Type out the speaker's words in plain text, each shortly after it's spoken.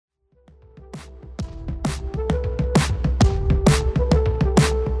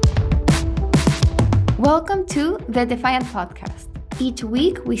Welcome to the Defiant Podcast. Each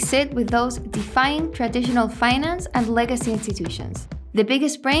week, we sit with those defying traditional finance and legacy institutions, the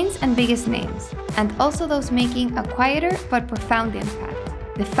biggest brains and biggest names, and also those making a quieter but profound impact,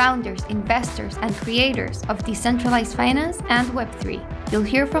 the founders, investors, and creators of decentralized finance and Web3. You'll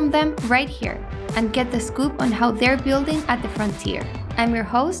hear from them right here and get the scoop on how they're building at the frontier. I'm your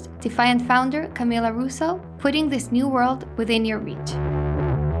host, Defiant founder Camila Russo, putting this new world within your reach.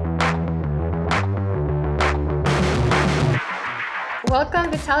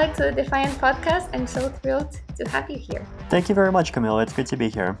 Welcome, Vitalik, to the Defiant Podcast. I'm so thrilled to have you here. Thank you very much, Camila. It's good to be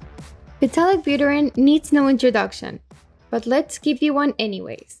here. Vitalik Buterin needs no introduction, but let's give you one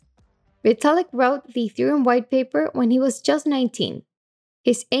anyways. Vitalik wrote the Ethereum white paper when he was just 19.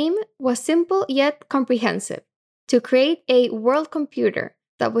 His aim was simple yet comprehensive: to create a world computer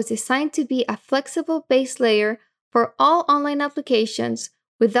that was designed to be a flexible base layer for all online applications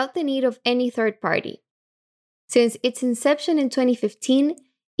without the need of any third party. Since its inception in 2015,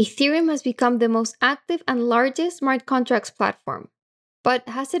 Ethereum has become the most active and largest smart contracts platform. But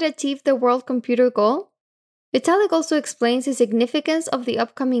has it achieved the world computer goal? Vitalik also explains the significance of the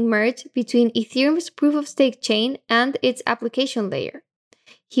upcoming merge between Ethereum's proof-of-stake chain and its application layer.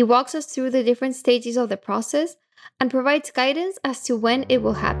 He walks us through the different stages of the process and provides guidance as to when it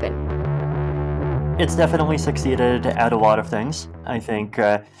will happen. It's definitely succeeded at a lot of things. I think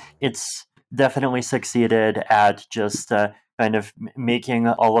it's definitely succeeded at just kind of making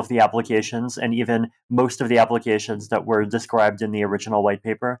all of the applications and even most of the applications that were described in the original white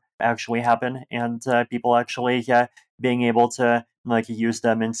paper actually happen, and people actually being able to use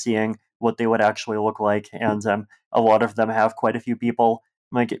them and seeing what they would actually look like. And a lot of them have quite a few people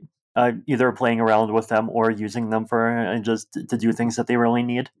either playing around with them or using them for just to do things that they really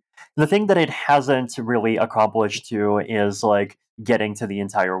need. The thing that it hasn't really accomplished to is getting to the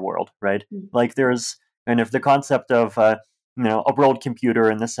entire world, right? There's kind of the concept of a world computer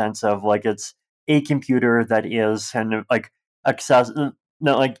in the sense of it's a computer that is kind of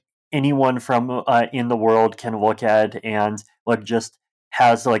anyone from in the world can look at and just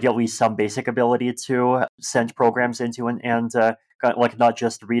has at least some basic ability to send programs into and not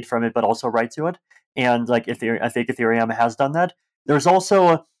just read from it but also write to it. And I think Ethereum has done that. There's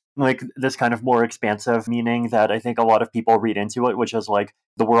also this kind of more expansive meaning that I think a lot of people read into it, which is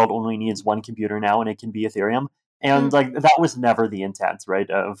the world only needs one computer now and it can be Ethereum. And that was never the intent, right?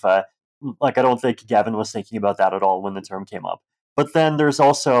 Of I don't think Gavin was thinking about that at all when the term came up. But then there's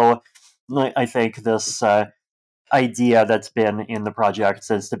also I think this idea that's been in the project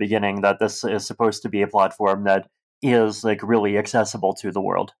since the beginning that this is supposed to be a platform that is really accessible to the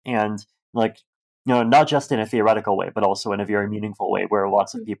world, and not just in a theoretical way, but also in a very meaningful way where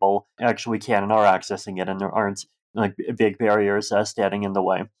lots of people actually can and are accessing it, and there aren't big barriers standing in the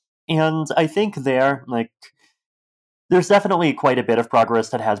way. And I think there's definitely quite a bit of progress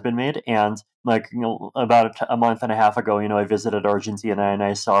that has been made. And about a month and a half ago, I visited Argentina and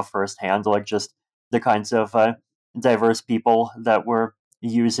I saw firsthand just the kinds of diverse people that were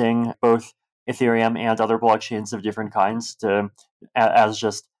using both Ethereum and other blockchains of different kinds as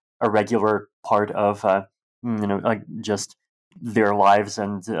just a regular part of just their lives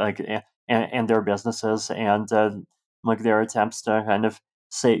and and their businesses, and their attempts to kind of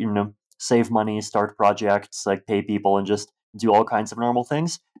save money, start projects, pay people, and just do all kinds of normal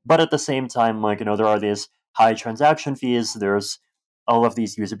things. But at the same time, there are these high transaction fees, there's all of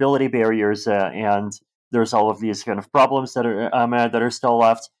these usability barriers, and there's all of these kind of problems that are still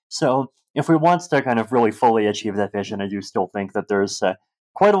left. So if we want to kind of really fully achieve that vision, I do still think that there's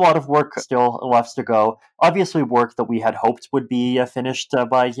quite a lot of work still left to go. Obviously, work that we had hoped would be finished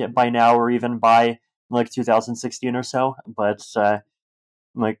by now, or even by 2016 or so. But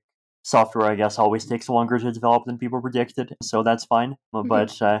software, I guess, always takes longer to develop than people predicted, so that's fine.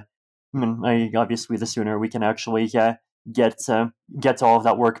 But obviously, the sooner we can actually get to all of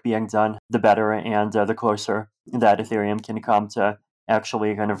that work being done, the better, and the closer that Ethereum can come to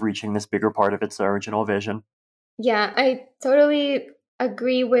actually kind of reaching this bigger part of its original vision. Yeah, I totally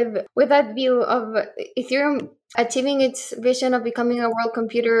agree with that view of Ethereum achieving its vision of becoming a world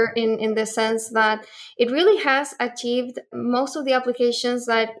computer in the sense that it really has achieved most of the applications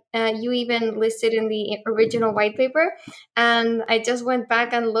that you even listed in the original white paper. And I just went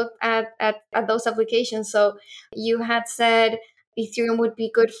back and looked at those applications. So you had said Ethereum would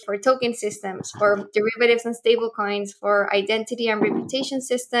be good for token systems, for derivatives and stablecoins, for identity and reputation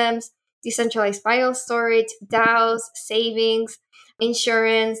systems, decentralized file storage, DAOs, savings,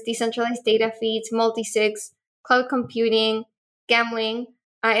 insurance, decentralized data feeds, multi-sigs, cloud computing, gambling,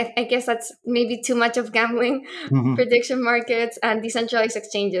 I guess that's maybe too much of gambling, prediction markets and decentralized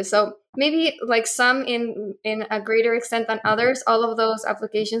exchanges. So maybe like some in a greater extent than others, all of those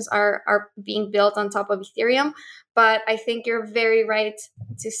applications are being built on top of Ethereum. But I think you're very right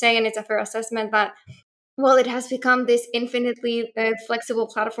to say, and it's a fair assessment, that well, it has become this infinitely flexible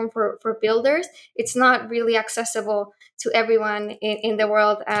platform for builders. It's not really accessible to everyone in the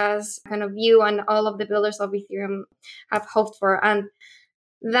world as kind of you and all of the builders of Ethereum have hoped for. And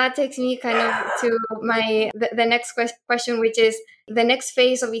that takes me kind of to the next question, which is the next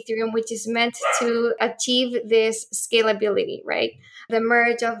phase of Ethereum, which is meant to achieve this scalability, right? The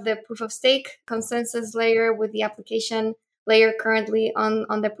merge of the proof of stake consensus layer with the application layer currently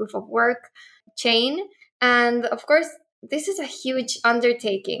on the proof of work chain. And of course, this is a huge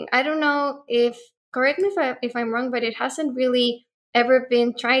undertaking. I don't know if, correct me if I'm wrong, but it hasn't really ever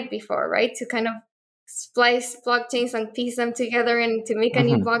been tried before, right? To kind of splice blockchains and piece them together and to make a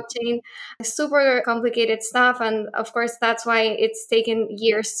new blockchain. Super complicated stuff. And of course, that's why it's taken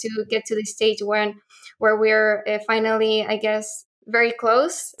years to get to this stage where we're finally, I guess, very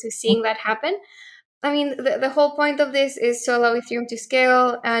close to seeing that happen. I mean, the whole point of this is to allow Ethereum to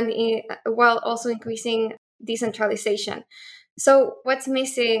scale and while also increasing decentralization. So what's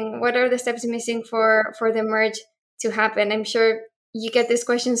missing? What are the steps missing for the merge to happen? I'm sure you get this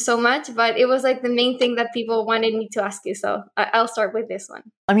question so much, but it was like the main thing that people wanted me to ask you. So I'll start with this one.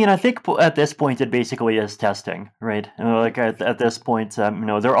 I mean, I think at this point it basically is testing, right? Like at this point,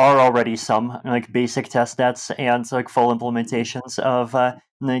 there are already some like basic test nets and like full implementations of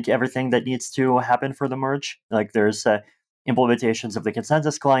like everything that needs to happen for the merge. Like there's implementations of the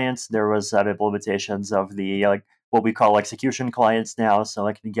consensus clients. There was implementations of the like what we call execution clients now. So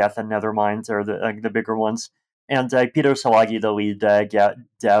like Geth and Nethermind are the bigger ones. And Peter Salagi, the lead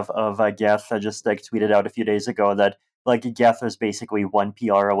dev of Geth, just like tweeted out a few days ago that like Geth is basically one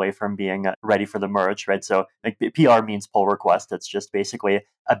PR away from being ready for the merge, right? So like PR means pull request. It's just basically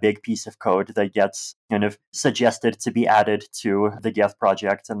a big piece of code that gets kind of suggested to be added to the Geth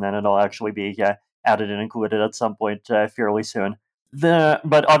project, and then it'll actually be added and included at some point fairly soon.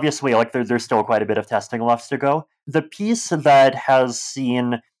 But obviously, like there's still quite a bit of testing left to go. The piece that has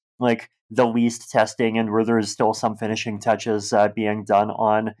seen like the least testing and where there's still some finishing touches being done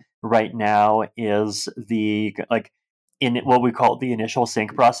on right now is the like in what we call the initial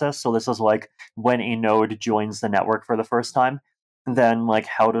sync process. So this is like when a node joins the network for the first time, then like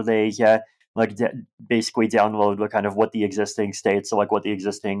how do they basically download the kind of what the existing state, so like what the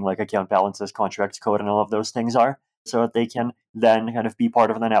existing like account balances, contract code, and all of those things are, so that they can then kind of be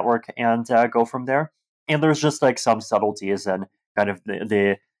part of the network and go from there. And there's just like some subtleties and kind of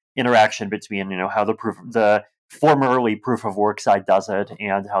the interaction between how the formerly proof of work side does it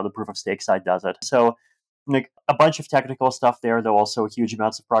and how the proof of stake side does it. So like a bunch of technical stuff there, though also huge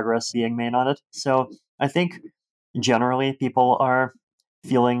amounts of progress being made on it. So I think generally people are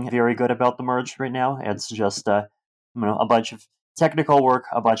feeling very good about the merge right now. It's just a bunch of technical work,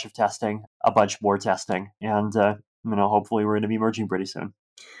 a bunch of testing, a bunch more testing, and hopefully we're going to be merging pretty soon.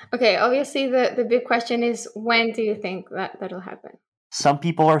 Okay, obviously the big question is, when do you think that'll happen? Some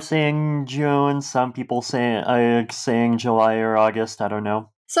people are saying June, some people saying July or August, I don't know.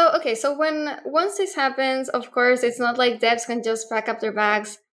 So once this happens, of course, it's not like devs can just pack up their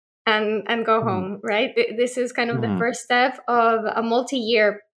bags and go home, right? This is kind of the first step of a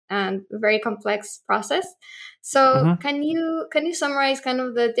multi-year and very complex process. So can you summarize kind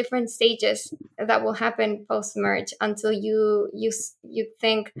of the different stages that will happen post merge until you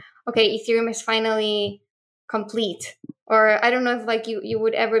think, okay, Ethereum is finally complete? Or I don't know if like you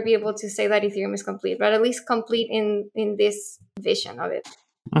would ever be able to say that Ethereum is complete, but at least complete in this vision of it.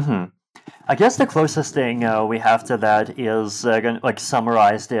 I guess the closest thing we have to that is like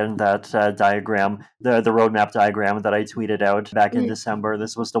summarized in that diagram, the roadmap diagram that I tweeted out back in December.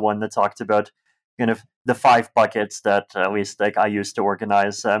 This was the one that talked about kind of the 5 buckets that at least like I used to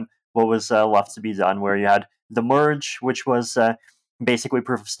organize what was left to be done, where you had the merge, which was basically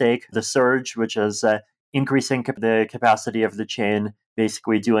proof of stake, the surge, which is increasing the capacity of the chain,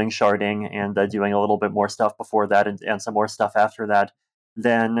 basically doing sharding and doing a little bit more stuff before that and some more stuff after that.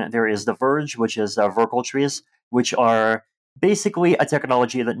 Then there is the Verge, which is Verkle trees, which are basically a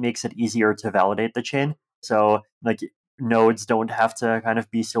technology that makes it easier to validate the chain. So like nodes don't have to kind of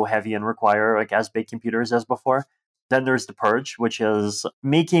be so heavy and require like as big computers as before. Then there's the Purge, which is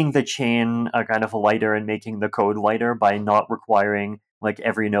making the chain kind of lighter and making the code lighter by not requiring like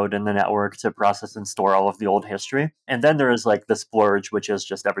every node in the network to process and store all of the old history. And then there is like the Splurge, which is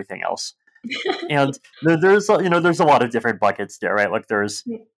just everything else. And there's a lot of different buckets there, right? Like there's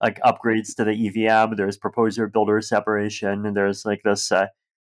like upgrades to the EVM, there's proposer builder separation, and there's like this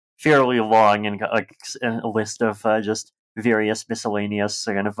fairly long and like a list of just various miscellaneous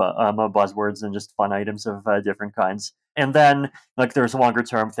kind of buzzwords and just fun items of different kinds. And then like there's longer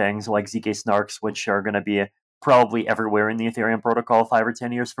term things like zk snarks, which are going to be probably everywhere in the Ethereum protocol 5 or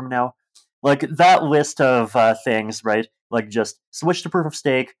 10 years from now. Like that list of things, right? Like just switch to proof of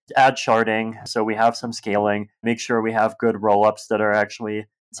stake, add sharding, so we have some scaling, make sure we have good rollups that are actually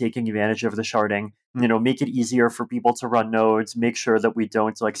taking advantage of the sharding, make it easier for people to run nodes, make sure that we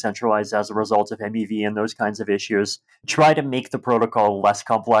don't like centralize as a result of MEV and those kinds of issues. Try to make the protocol less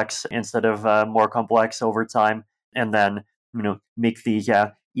complex instead of more complex over time, and then make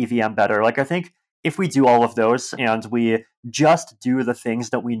the EVM better. Like I think if we do all of those and we just do the things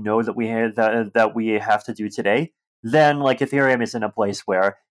that we know that that we have to do today, then like Ethereum is in a place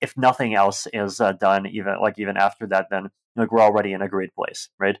where if nothing else is done, even after that, then like we're already in a great place,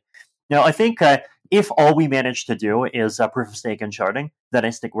 right? Now, I think if all we manage to do is proof of stake and sharding, then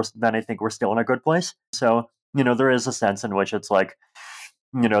I think we're still in a good place. So there is a sense in which it's like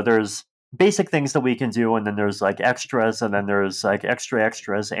there's basic things that we can do, and then there's like extras, and then there's like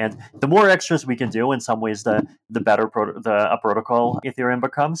extras, and the more extras we can do, in some ways, the better a protocol Ethereum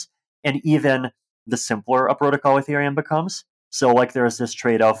becomes, and even the simpler a protocol Ethereum becomes. So like there's this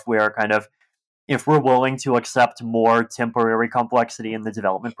trade-off where kind of if we're willing to accept more temporary complexity in the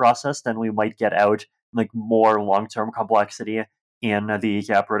development process, then we might get out like more long-term complexity in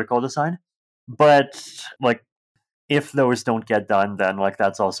the protocol design. But like if those don't get done, then like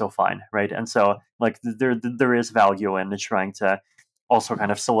that's also fine, right? And so like there is value in trying to also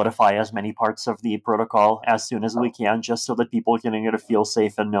kind of solidify as many parts of the protocol as soon as we can, just so that people can get to feel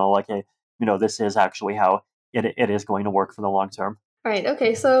safe and know like, hey, this is actually how it is going to work for the long term. Right.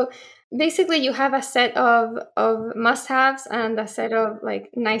 Okay. So basically, you have a set of must-haves and a set of like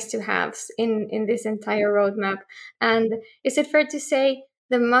nice-to-haves in this entire roadmap. And is it fair to say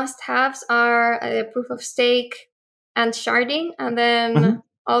the must-haves are proof of stake and sharding, and then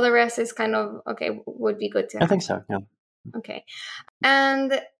all the rest is kind of okay, would be good to have? I think so. Yeah. Okay.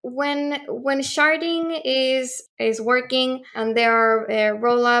 And when sharding is working and there are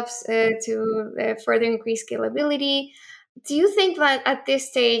rollups to further increase scalability, do you think that at this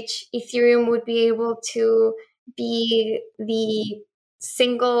stage Ethereum would be able to be the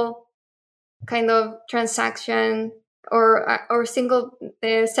single kind of transaction or single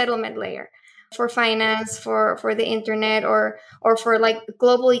settlement layer for finance, for the internet, or for like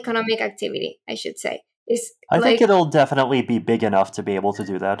global economic activity, I should say? I think it'll definitely be big enough to be able to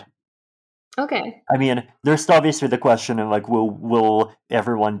do that. Okay. I mean, there's obviously the question of like, will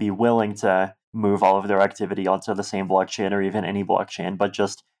everyone be willing to move all of their activity onto the same blockchain or even any blockchain? But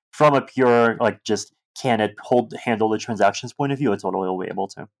just from a pure like, just can it handle the transactions point of view, it totally will be able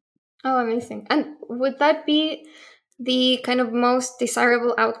to. Oh, amazing! And would that be the kind of most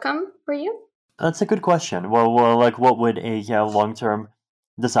desirable outcome for you? That's a good question. Well, like, what would a long-term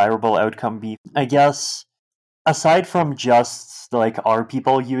desirable outcome be? I guess aside from just like are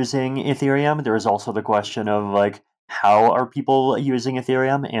people using Ethereum, there is also the question of like how are people using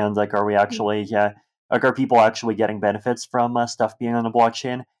Ethereum, and like are we actually like are people actually getting benefits from stuff being on the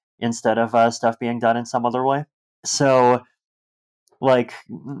blockchain instead of stuff being done in some other way? So like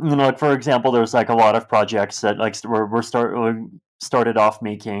like for example, there's like a lot of projects that like started off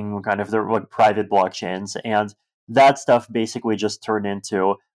making kind of their like private blockchains, and that stuff basically just turned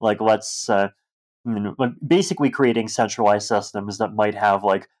into like let's like basically creating centralized systems that might have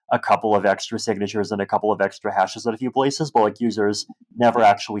like a couple of extra signatures and a couple of extra hashes at a few places, but like users never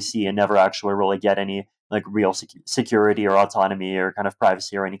actually see and never actually really get any like real security or autonomy or kind of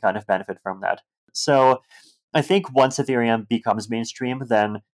privacy or any kind of benefit from that. So I think once Ethereum becomes mainstream,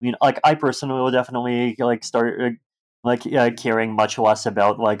 then like I personally will definitely like start caring much less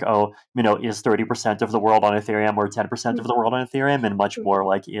about like is 30% of the world on Ethereum or 10% of the world on Ethereum, and much more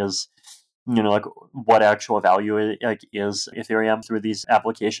like is like what actual value is Ethereum through these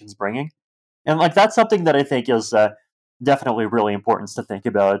applications bringing, and like that's something that I think is definitely really important to think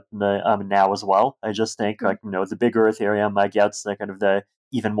about now as well. I just think like the bigger Ethereum gets, the kind of the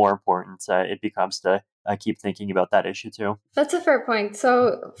even more important it becomes to keep thinking about that issue too. That's a fair point.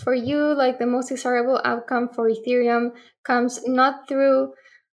 So for you, like the most desirable outcome for Ethereum comes not through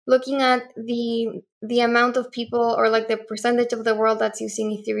looking at the amount of people or like the percentage of the world that's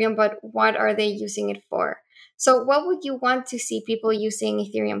using Ethereum, but what are they using it for? So what would you want to see people using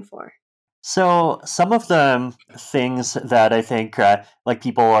Ethereum for? So some of the things that I think like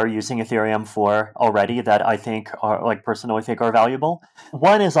people are using Ethereum for already that I think are like personally think are valuable.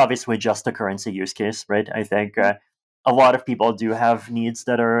 One is obviously just the currency use case, right? I think a lot of people do have needs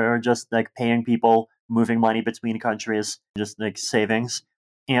that are just like paying people, moving money between countries, just like savings.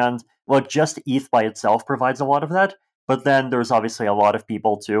 And like just ETH by itself provides a lot of that. But then there's obviously a lot of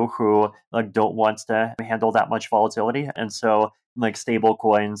people too who like don't want to handle that much volatility. And so like stable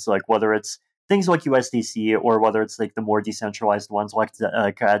coins, like whether it's things like USDC or whether it's like the more decentralized ones like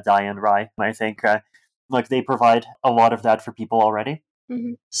Dai and Rai, I think like they provide a lot of that for people already.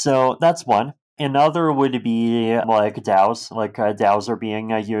 Mhm. So that's one. Another would be like DAOs. Like DAOs are being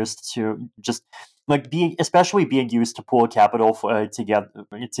used to just like being, especially being used to pool capital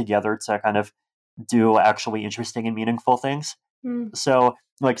together to kind of do actually interesting and meaningful things. Mm. So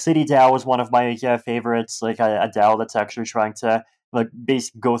like City DAO is one of my favorites. Like a DAO that's actually trying to like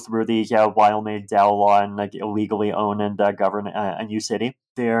go through the wild-made DAO law and like illegally own and govern a new city.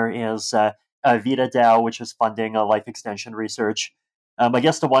 There is Vita DAO, which is funding life extension research. I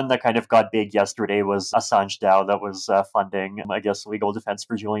guess the one that kind of got big yesterday was Assange DAO that was funding, I guess, legal defense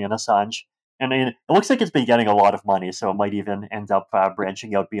for Julian Assange. And it looks like it's been getting a lot of money, so it might even end up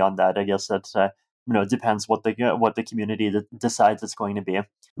branching out beyond that. I guess that depends what the community decides it's going to be. I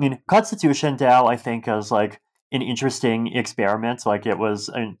mean, Constitution DAO I think is like an interesting experiment. Like it was,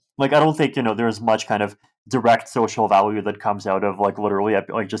 like I don't think there's much kind of direct social value that comes out of like literally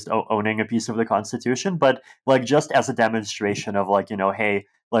like just owning a piece of the Constitution, but like just as a demonstration of like hey,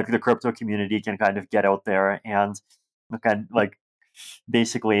 like the crypto community can kind of get out there and kind like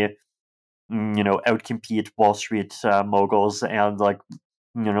basically outcompete Wall Street moguls and like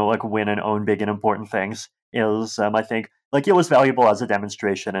like win and own big and important things is I think like it was valuable as a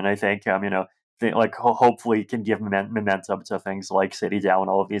demonstration, and I think like hopefully can give momentum to things like City DAO and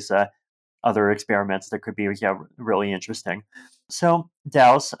all of these other experiments that could be really interesting. So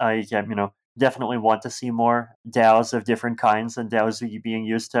DAOs, I definitely want to see more DAOs of different kinds and DAOs being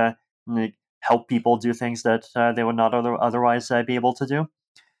used to like, help people do things that they would not otherwise be able to do.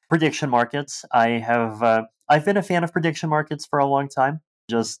 Prediction markets. I've been a fan of prediction markets for a long time.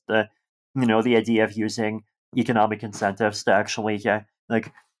 Just the idea of using economic incentives to actually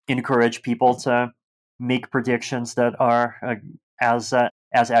like encourage people to make predictions that are as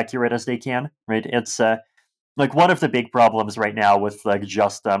accurate as they can. Right? It's like one of the big problems right now with like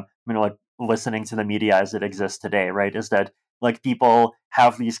just like listening to the media as it exists today. Right? Is that like people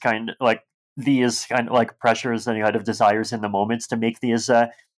have these kind of like pressures and kind of desires in the moments to make these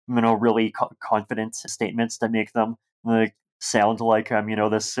really confident statements that make them like sound like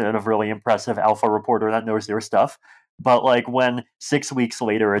this sort of really impressive alpha reporter that knows their stuff. But like when 6 weeks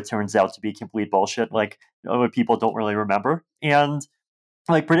later it turns out to be complete bullshit, like people don't really remember. And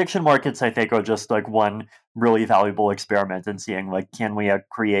like prediction markets, I think, are just like one really valuable experiment in seeing like can we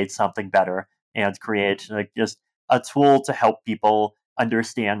create something better and create like just a tool to help people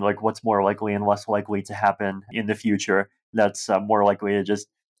understand like what's more likely and less likely to happen in the future. That's more likely to just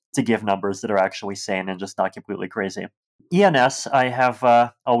to give numbers that are actually sane and just not completely crazy. ENS, I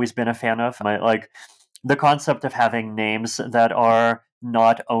have always been a fan of. Like the concept of having names that are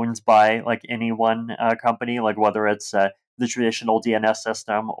not owned by like any one company, like whether it's the traditional DNS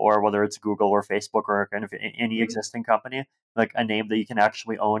system or whether it's Google or Facebook or kind of any existing company, like a name that you can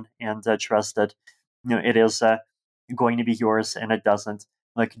actually own and trust that it is going to be yours and it doesn't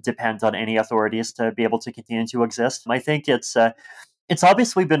like depend on any authorities to be able to continue to exist. I think it's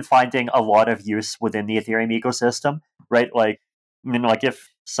obviously been finding a lot of use within the Ethereum ecosystem, right? Like, like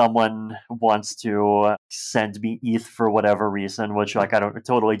if someone wants to send me ETH for whatever reason, which like I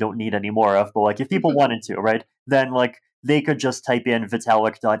don't need any more of, but like if people wanted to, right, then like they could just type in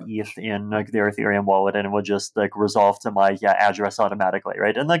Vitalik.eth in like their Ethereum wallet and it would just like resolve to my address automatically,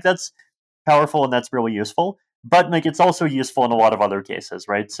 right? And like that's powerful and that's really useful. But like it's also useful in a lot of other cases,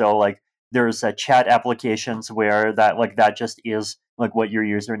 right? So like there's chat applications where that just is like what your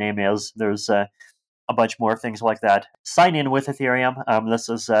username is. There's a bunch more things like that. Sign in with Ethereum. This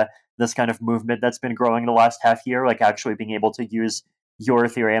is this kind of movement that's been growing the last half year, like actually being able to use your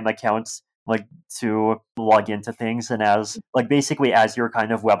Ethereum accounts like to log into things and as like basically as your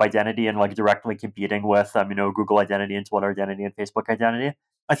kind of web identity and like directly competing with Google identity and Twitter identity and Facebook identity.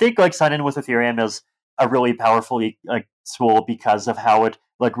 I think like sign in with Ethereum is a really powerful like tool because of how it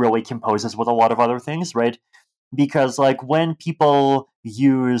like really composes with a lot of other things, right? Because like when people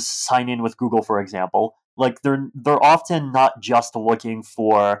use sign in with Google, for example, like they're often not just looking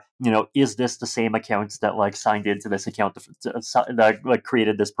for is this the same accounts that like signed into this account that like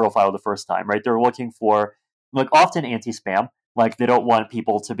created this profile the first time, right? They're looking for like often anti-spam. Like they don't want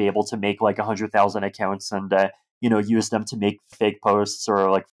people to be able to make like 100,000 accounts and use them to make fake posts or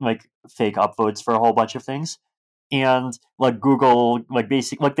like fake upvotes for a whole bunch of things. And like Google, like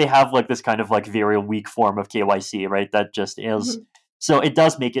like they have like this kind of like very weak form of KYC, right? That just is so it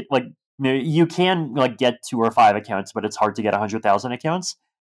does make it like you can like get 2 or 5 accounts, but it's hard to get 100,000 accounts.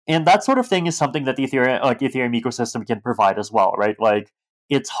 And that sort of thing is something that the Ethereum ecosystem can provide as well, right? Like,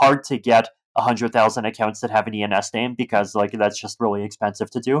 it's hard to get 100,000 accounts that have an ENS name because like that's just really expensive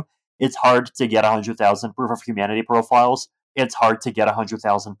to do. It's hard to get 100,000 proof of humanity profiles. It's hard to get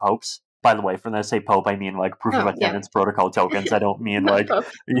 100,000 popes. By the way, when I say pope, I mean like proof of Oh, yeah. attendance protocol tokens. I don't mean Not like both.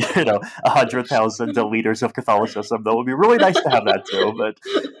 100,000 leaders of Catholicism. That would be really nice to have that too, but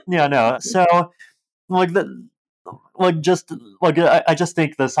yeah, no. So like the just like I just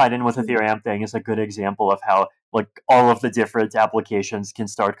think the sign in with Ethereum thing is a good example of how like all of the different applications can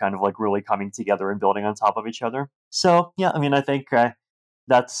start kind of like really coming together and building on top of each other. So yeah, I mean, I think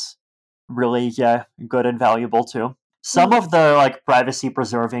that's really good and valuable too. Some Mhm. of the like privacy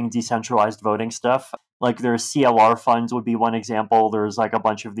preserving decentralized voting stuff, like there's CLR funds would be one example. There's like a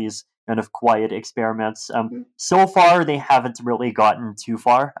bunch of these kind of quiet experiments. So far they haven't really gotten too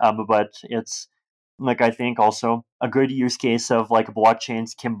far, but it's like I think also a good use case of like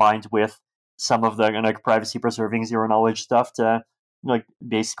blockchains combined with some of the like privacy preserving zero knowledge stuff to like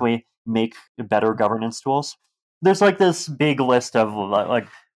basically make better governance tools. There's like this big list of like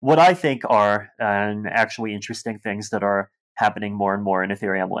what I think are actually interesting things that are happening more and more in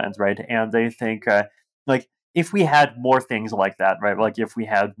Ethereum land, right? And I think like if we had more things like that, right? Like if we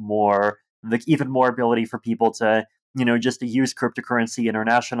had more, like even more ability for people to just to use cryptocurrency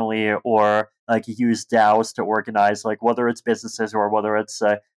internationally or like use DAOs to organize, like whether it's businesses or whether it's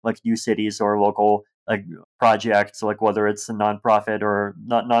like new cities or local like projects, like whether it's a nonprofit or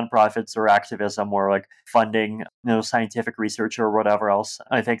not nonprofits or activism or like funding, scientific research or whatever else.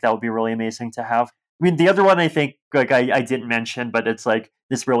 I think that would be really amazing to have. I mean, the other one I think like I didn't mention, but it's like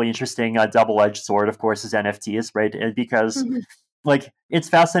this really interesting double-edged sword, of course, is NFTs, right? Because Mhm. like it's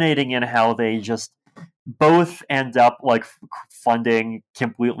fascinating in how they just both end up like funding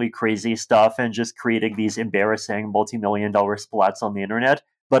completely crazy stuff and just creating these embarrassing multi-million dollar splats on the internet,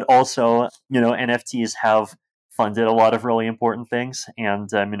 but also NFTs have funded a lot of really important things, and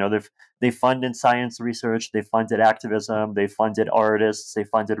they funded science research, they funded activism, they funded artists, they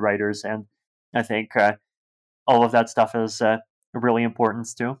funded writers, and I think all of that stuff is really important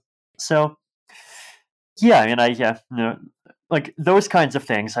too. So yeah, I mean, like those kinds of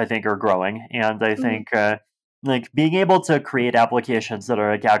things I think are growing, and I Mhm. think like being able to create applications that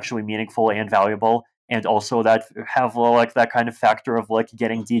are like actually meaningful and valuable, and also that have like that kind of factor of like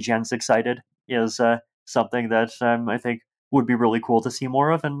getting degens excited is something that I think would be really cool to see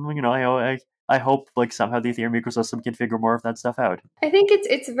more of, and I hope like somehow the Ethereum ecosystem can figure more of that stuff out. I think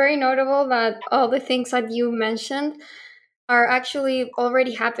it's very notable that all the things that you mentioned are actually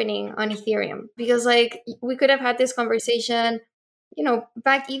already happening on Ethereum, because like we could have had this conversation,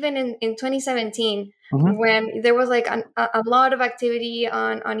 back even in 2017, Hmm. when there was like a lot of activity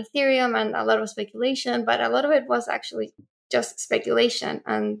on Ethereum and a lot of speculation, but a lot of it was actually just speculation.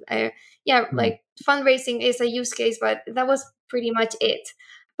 And yeah, like fundraising is a use case, but that was pretty much it.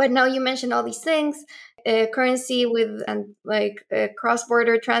 But now you mentioned all these things, currency with and like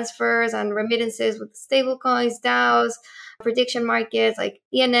cross-border transfers and remittances with stablecoins, DAOs, prediction markets like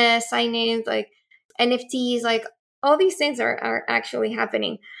ENS, sign-ins, like NFTs, like all these things are actually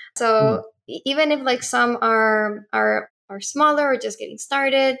happening. So even if like some are smaller or just getting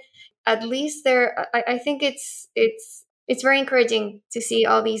started, at least they're. I think it's very encouraging to see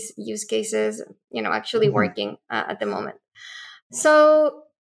all these use cases, actually Hmm. working at the moment. So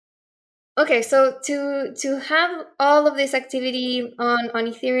okay, so to have all of this activity on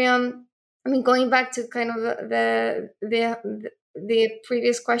Ethereum, I mean, going back to kind of the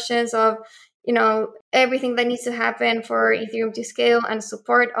previous questions of everything that needs to happen for Ethereum to scale and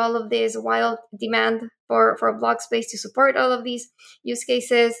support all of this wild demand for a block space to support all of these use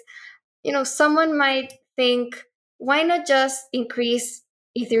cases. Someone might think, why not just increase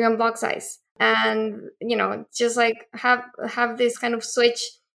Ethereum block size and just like have this kind of switch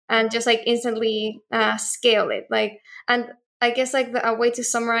and just like instantly scale it, like. And I guess like a way to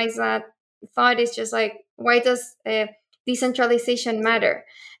summarize that thought is just like, why does decentralization matter?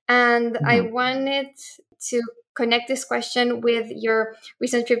 And I Hmm. wanted to connect this question with your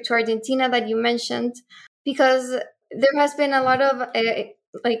recent trip to Argentina that you mentioned, because there has been a lot of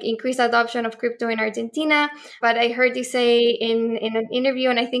like increased adoption of crypto in Argentina. But I heard you say in an interview,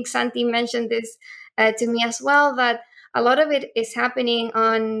 and I think Santi mentioned this to me as well, that a lot of it is happening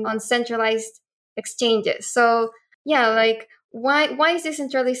on centralized exchanges. So yeah, like why is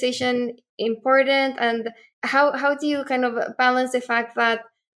decentralization important, and how do you kind of balance the fact that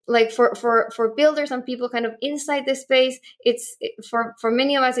like for builders and people kind of inside the space, for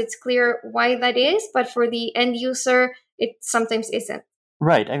many of us it's clear why that is, but for the end user it sometimes isn't.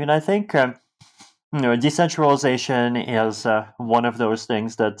 Right. I mean, I think decentralization is one of those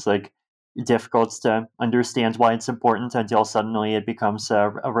things that's like difficult to understand why it's important until suddenly it becomes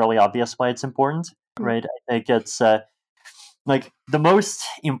really obvious why it's important, right? I think it's like the most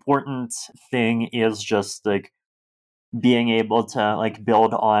important thing is just like being able to like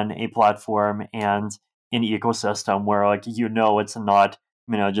build on a platform and an ecosystem where like it's not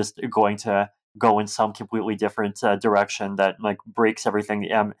just going to go in some completely different direction that like breaks everything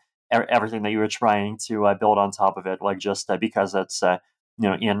that you were trying to build on top of it, like just because it's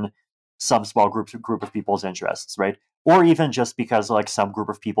in some small group of people's interests, right? Or even just because like some group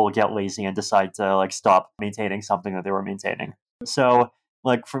of people get lazy and decide to like stop maintaining something that they were maintaining. So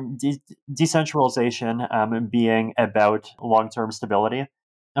like from decentralization being about long-term stability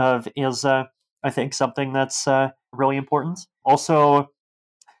is I think something that's really important. Also,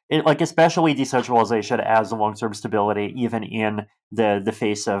 like especially decentralization as a long-term stability, even in the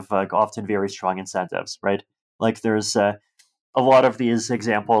face of like often very strong incentives, right? Like there's a lot of these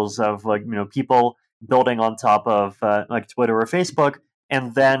examples of like people building on top of like Twitter or Facebook,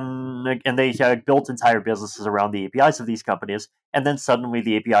 and then and they built entire businesses around the APIs of these companies, and then suddenly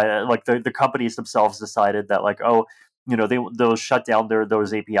the API like the companies themselves decided that like they'll shut down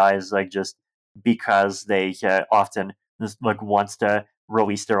those APIs like just because they often just like wants to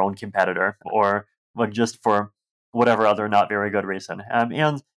release their own competitor or like just for whatever other not very good reason.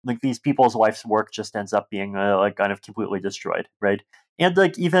 And like these people's life's work just ends up being like kind of completely destroyed, right? And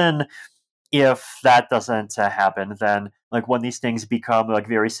like even if that doesn't happen, then like when these things become like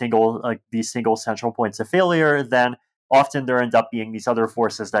these single central points of failure, then often there end up being these other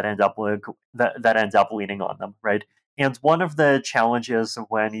forces that end up like that end up leaning on them, right? And one of the challenges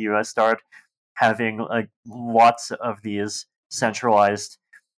when you start having like lots of these centralized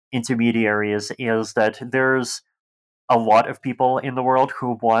intermediaries is that there's a lot of people in the world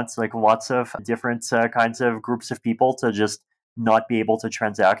who want like lots of different kinds of groups of people to just not be able to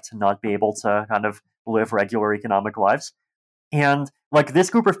transact, not be able to kind of live regular economic lives. And like this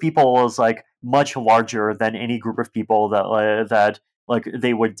group of people is like much larger than any group of people that like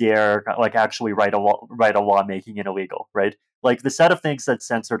they would dare like actually write a law making it illegal, right? Like the set of things that's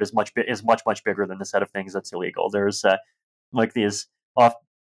censored is much bigger than the set of things that's illegal. There's like these off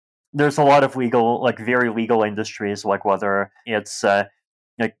there's a lot of legal, like very legal industries, like whether it's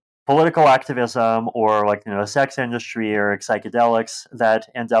like political activism or like sex industry or like psychedelics that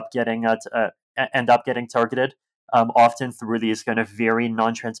end up getting targeted, often through these kind of very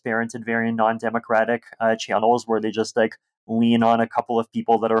non-transparent and very non-democratic channels where they just like lean on a couple of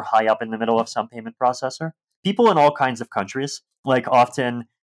people that are high up in the middle of some payment processor. People in all kinds of countries, like often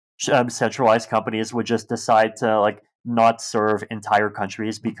centralized companies would just decide to like not serve entire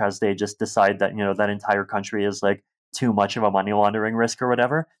countries because they just decide that that entire country is like too much of a money laundering risk or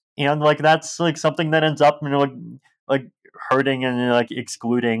whatever, and like that's like something that ends up like hurting and like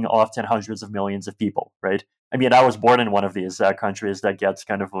excluding often hundreds of millions of people, right? I mean, I was born in one of these countries that gets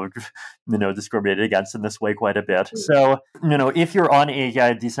kind of like, discriminated against in this way quite a bit. So if you're on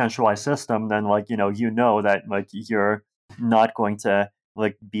a decentralized system, then like that like you're not going to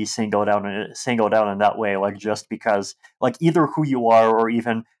like be singled out in that way, like just because like either who you are or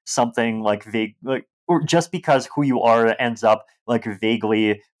even something like vague, like or just because who you are ends up like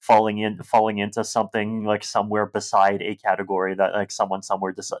vaguely falling into something like somewhere beside a category that like someone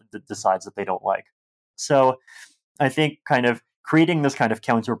somewhere decides that they don't like. So I think kind of creating this kind of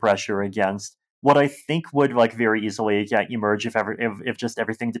counter pressure against what I think would like very easily emerge if just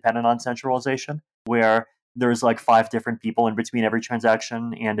everything depended on centralization, where there's like five different people in between every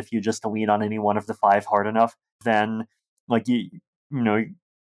transaction, and if you just lean on any one of the five hard enough, then like you know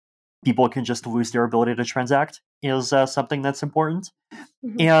people can just lose their ability to transact is something that's important.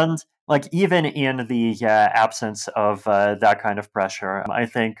 And like even in the absence of that kind of pressure, I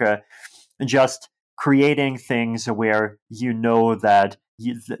think just creating things where that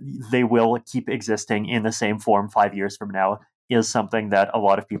they will keep existing in the same form 5 years from now is something that a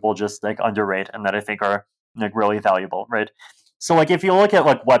lot of people just like underrate and that I think are like really valuable, right? So like if you look at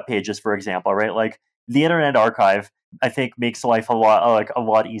like web pages, for example, right, like the Internet Archive, I think makes life a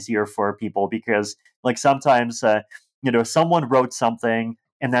lot easier for people because like sometimes someone wrote something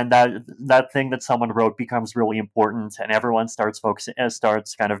and then that thing that someone wrote becomes really important and everyone starts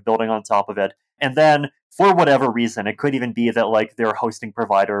kind of building on top of it, and then for whatever reason it could even be that like their hosting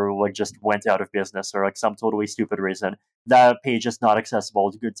provider like just went out of business or like some totally stupid reason that page is not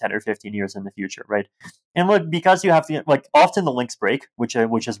accessible to good 10 or 15 years in the future, right? And like because you have to like often the links break, which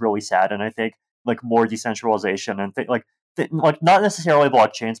is really sad, and I think like more decentralization and like not necessarily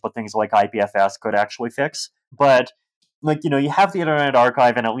blockchains but things like IPFS could actually fix. But like, you have the Internet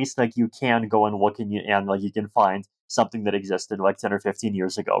Archive, and at least like you can go and look, and like you can find something that existed like 10 or 15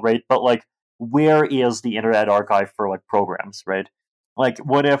 years ago, right? But like, where is the Internet Archive for like programs, right? Like,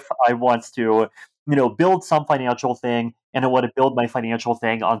 what if I want to, build some financial thing, and I want to build my financial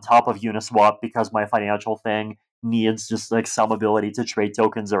thing on top of Uniswap because my financial thing needs just like some ability to trade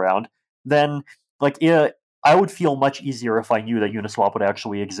tokens around? Then like, I would feel much easier if I knew that Uniswap would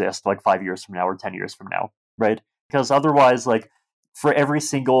actually exist like 5 years from now or 10 years from now, right? Because otherwise, like, for every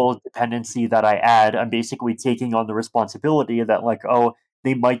single dependency that I add, I'm basically taking on the responsibility that, like, oh,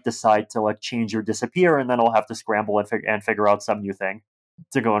 they might decide to like change or disappear, and then I'll have to scramble and figure out some new thing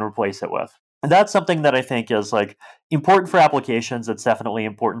to go and replace it with. And that's something that I think is like important for applications. It's definitely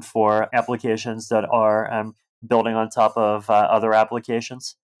important for applications that are building on top of other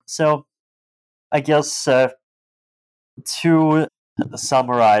applications. So I guess to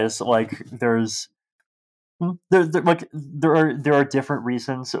summarize, like, there are different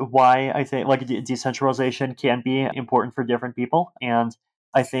reasons why I think like decentralization can be important for different people, and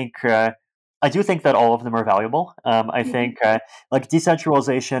I think I do think that all of them are valuable. I think like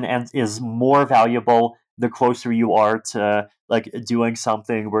decentralization and is more valuable the closer you are to like doing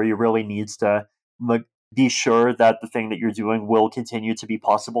something where you really needs to like be sure that the thing that you're doing will continue to be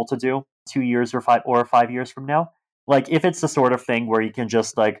possible to do 2 years or 5 years from now. Like, if it's the sort of thing where you can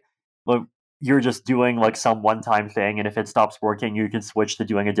just like look, you're just doing like some one-time thing, and if it stops working you can switch to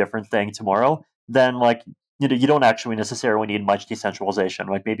doing a different thing tomorrow, then like you don't actually necessarily need much decentralization.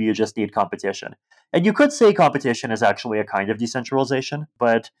 Like, maybe you just need competition, and you could say competition is actually a kind of decentralization,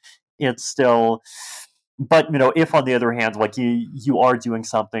 but it's still, but if on the other hand like you are doing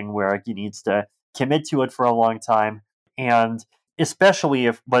something where like, you needs to commit to it for a long time, and especially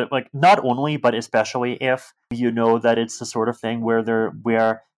if, but like not only but especially if you know that it's the sort of thing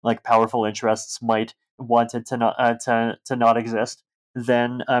where like powerful interests might want it to not exist,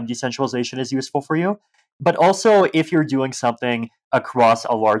 then decentralization is useful for you. But also, if you're doing something across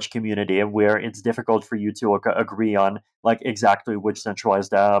a large community where it's difficult for you to agree on like exactly which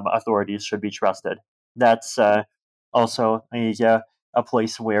centralized authorities should be trusted, that's also a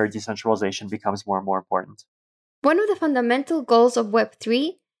place where decentralization becomes more and more important. One of the fundamental goals of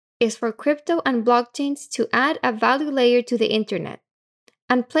Web3 is for crypto and blockchains to add a value layer to the internet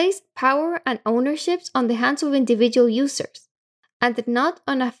and place power and ownerships on the hands of individual users, and not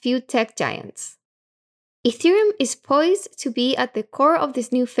on a few tech giants. Ethereum is poised to be at the core of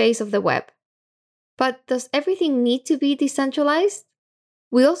this new phase of the web. But does everything need to be decentralized?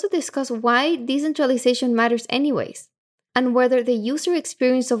 We also discuss why decentralization matters anyways, and whether the user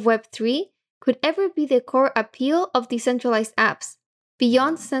experience of Web3 could ever be the core appeal of decentralized apps,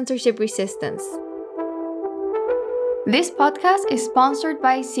 beyond censorship resistance. This podcast is sponsored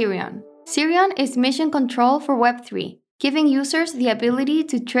by Sirion. Sirion is mission control for Web3, giving users the ability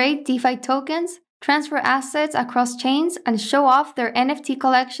to trade DeFi tokens, transfer assets across chains, and show off their NFT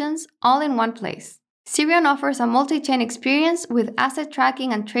collections all in one place. Sirion offers a multi-chain experience with asset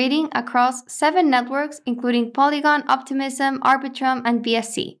tracking and trading across 7 networks, including Polygon, Optimism, Arbitrum, and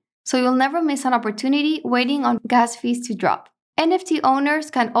BSC. So you'll never miss an opportunity waiting on gas fees to drop. NFT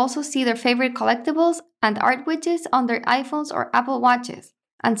owners can also see their favorite collectibles and art widgets on their iPhones or Apple Watches,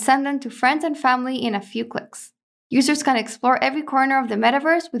 and send them to friends and family in a few clicks. Users can explore every corner of the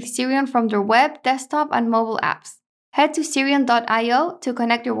metaverse with Sirion from their web, desktop, and mobile apps. Head to Sirion.io to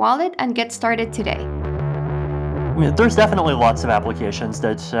connect your wallet and get started today. There's definitely lots of applications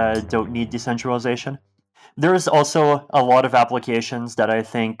that don't need decentralization. There's also a lot of applications that I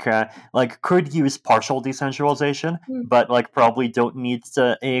think like could use partial decentralization, but like probably don't need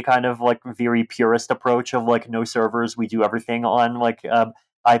a kind of like very purist approach of like no servers, we do everything on like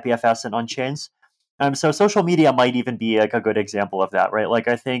IPFS and on chains. So social media might even be like a good example of that, right? Like,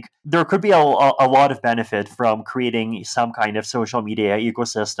 I think there could be a lot of benefit from creating some kind of social media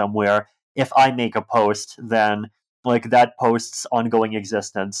ecosystem where if I make a post, then like that post's ongoing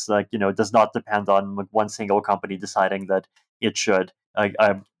existence, like does not depend on like one single company deciding that it should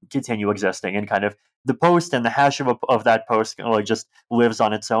continue existing, and kind of the post and the hash of that post like just lives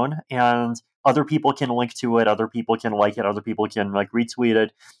on its own, and other people can link to it, other people can like it, other people can like retweet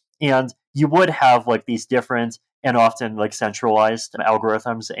it, and you would have like these different and often like centralized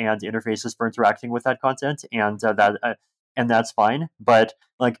algorithms and interfaces for interacting with that content, and that's fine. But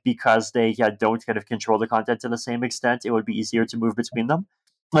like, because they don't kind of control the content to the same extent, it would be easier to move between them.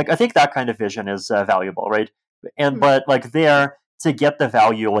 Like, I think that kind of vision is valuable, right? And but like there, to get the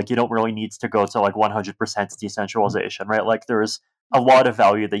value, like you don't really need to go to like 100% decentralization, right? Like, there's a lot of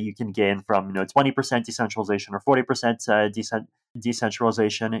value that you can gain from 20% decentralization or 40%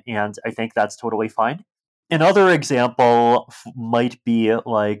 decentralization, and I think that's totally fine. Another example might be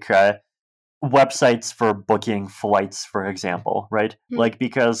like websites for booking flights, for example, right? Mm. Like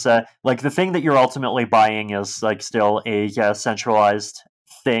because like the thing that you're ultimately buying is like still a centralized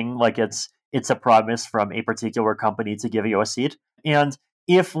thing. Like it's a promise from a particular company to give you a seat. And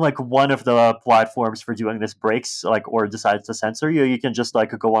if like one of the platforms for doing this breaks, like or decides to censor you, you can just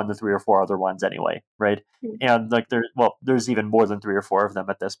like go on the three or four other ones anyway, right? Mm. And like there's even more than three or four of them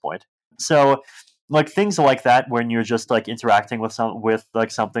at this point. So like things like that when you're just like interacting with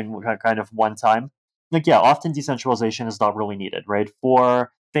like something kind of one time, like yeah, often decentralization is not really needed, right?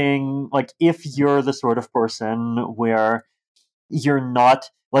 For thing like if you're the sort of person where you're not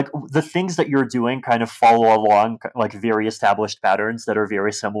like the things that you're doing kind of follow along like very established patterns that are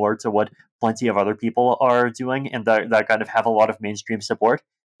very similar to what plenty of other people are doing and that kind of have a lot of mainstream support,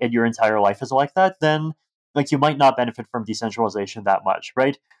 and your entire life is like that, then like you might not benefit from decentralization that much,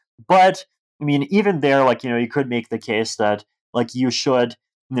 right? But I mean, even there, like, you could make the case that like you should,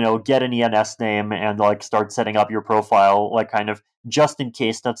 get an ENS name and like start setting up your profile, like kind of just in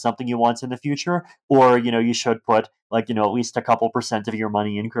case that's something you want in the future. Or, you should put like, at least a couple percent of your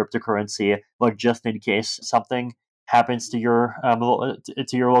money in cryptocurrency, like just in case something happens to your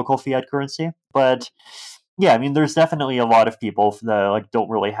to your local fiat currency. But yeah, I mean, there's definitely a lot of people that like don't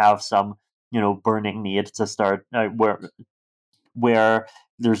really have some, burning need to start where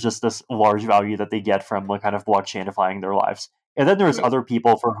there's just this large value that they get from like kind of blockchainifying their lives. And then there's Right. other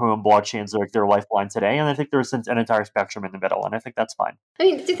people for whom blockchains are like their lifeline today, and I think there's an entire spectrum in the middle, and I think that's fine. I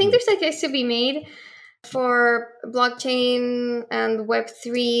mean, do you think Mm. there's a case to be made for blockchain and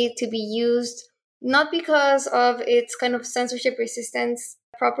Web3 to be used not because of its kind of censorship resistance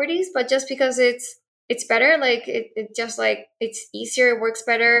properties, but just because it's better? Like it just like it's easier, it works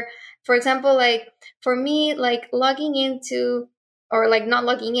better. For example, like for me, like logging into or like not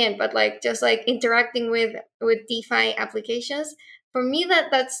logging in, but like just like interacting with DeFi applications. For me,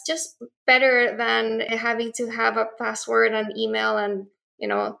 that's just better than having to have a password and email and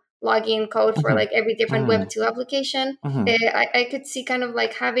login code for Mhm. like every different Mhm. Web2 application. Mhm. I could see kind of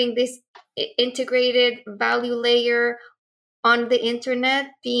like having this integrated value layer on the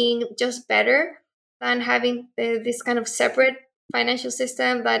internet being just better than having this kind of separate financial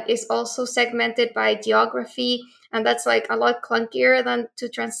system that is also segmented by geography. And that's like a lot clunkier than to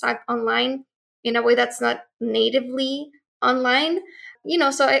transact online in a way that's not natively online.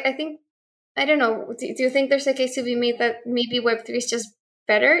 So I think, I don't know. Do you think there's a case to be made that maybe Web3 is just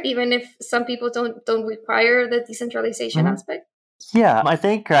better, even if some people don't require the decentralization Mhm. aspect? Yeah, I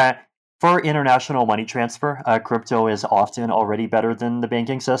think for international money transfer, crypto is often already better than the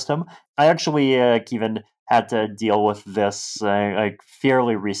banking system. I actually even had to deal with this like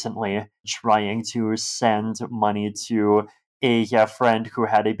fairly recently, trying to send money to a friend who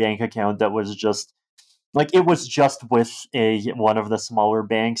had a bank account that was just like it was just with a one of the smaller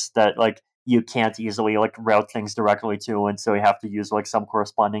banks that like you can't easily like route things directly to, and so you have to use like some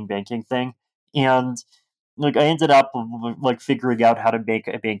corresponding banking thing. And like I ended up like figuring out how to make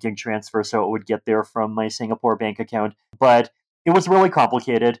a banking transfer so it would get there from my Singapore bank account, but it was really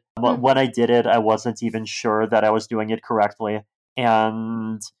complicated. Mm. When I did it, I wasn't even sure that I was doing it correctly,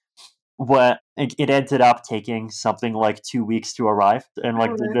 and it ended up taking something like 2 weeks to arrive, and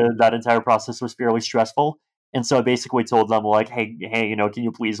like Okay. that entire process was fairly stressful. And so I basically told them like, hey, can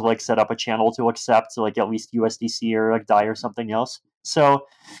you please like set up a channel to accept like at least USDC or like DAI or something else? So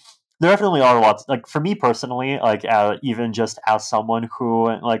there definitely are lots. Like for me personally, like even just as someone who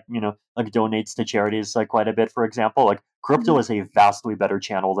like like donates to charities like quite a bit, for example, like crypto Mhm. is a vastly better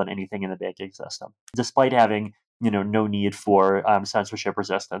channel than anything in the banking system, despite having no need for censorship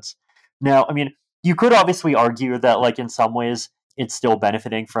resistance. Now, I mean, you could obviously argue that like in some ways it's still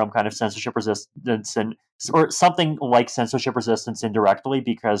benefiting from kind of censorship resistance and or something like censorship resistance indirectly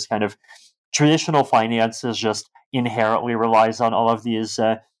because kind of traditional finance is just inherently relies on all of these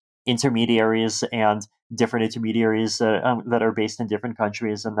intermediaries and different intermediaries that are based in different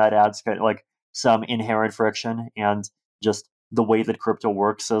countries, and that adds kind of like some inherent friction. And just the way that crypto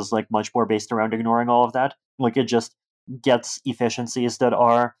works is like much more based around ignoring all of that. Like it just gets efficiencies that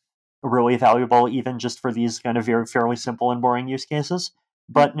are really valuable, even just for these kind of very fairly simple and boring use cases.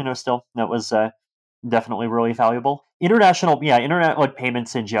 But still, that was definitely really valuable. International, yeah, internet like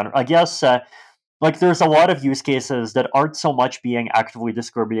payments in general. I guess like there's a lot of use cases that aren't so much being actively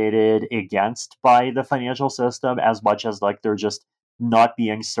discriminated against by the financial system as much as like they're just not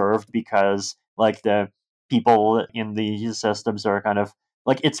being served because like the people in these systems are kind of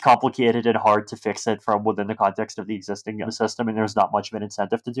like it's complicated and hard to fix it from within the context of the existing system, and there's not much of an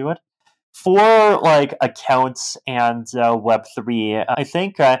incentive to do it. For like accounts and Web3, I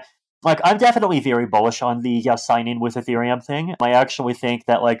think like I'm definitely very bullish on the sign in with Ethereum thing. I actually think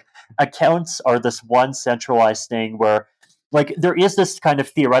that like accounts are this one centralized thing where like there is this kind of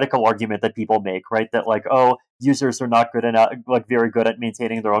theoretical argument that people make, right? That like, oh, users are not good enough, like very good at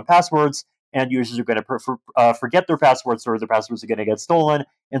maintaining their own passwords, and users are going to forget their passwords, or their passwords are going to get stolen,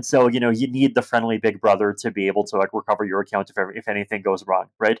 and so you need the friendly big brother to be able to like recover your account if anything goes wrong,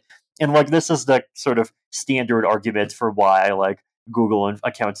 right? And like this is the sort of standard argument for why like Google and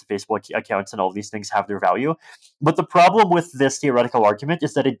accounts, Facebook accounts, and all these things have their value. But the problem with this theoretical argument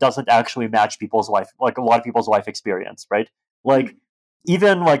is that it doesn't actually match people's life, like a lot of people's life experience, right? Like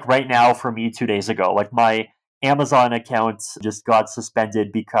even like right now for me 2 days ago, like my Amazon account just got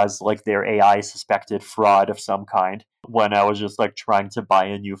suspended because like their AI suspected fraud of some kind when I was just like trying to buy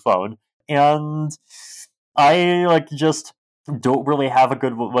a new phone. And I like just don't really have a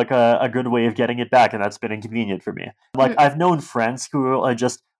good like a good way of getting it back, and that's been inconvenient for me. Like I've known friends who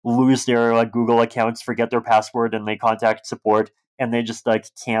just lose their like Google accounts, forget their password, and they contact support, and they just like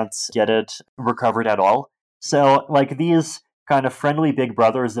can't get it recovered at all. So like these kind of friendly big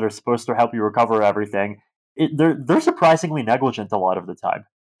brothers that are supposed to help you recover everything, they're surprisingly negligent a lot of the time.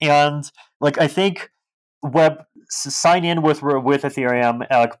 And like I think web sign in with Ethereum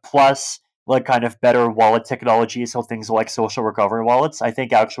plus like kind of better wallet technology, so things like social recovery wallets, I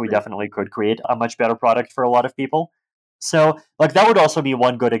think actually definitely could create a much better product for a lot of people. So like that would also be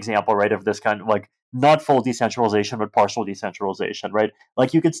one good example, right, of this kind of like not full decentralization but partial decentralization, right?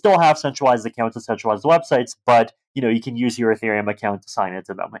 Like you could still have centralized accounts and centralized websites, but you can use your Ethereum account to sign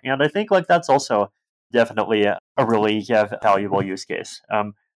into them. And I think like that's also definitely a really valuable use case. I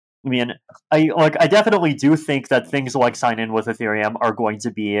mean, I definitely do think that things like sign in with Ethereum are going to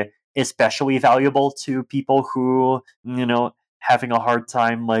be especially valuable to people who having a hard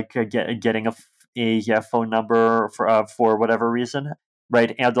time like getting a phone number for whatever reason,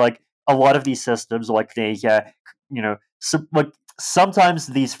 right? And like a lot of these systems, like they like sometimes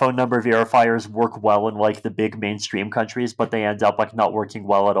these phone number verifiers work well in like the big mainstream countries, but they end up like not working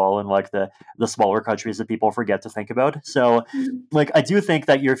well at all in like the smaller countries that people forget to think about. So like I do think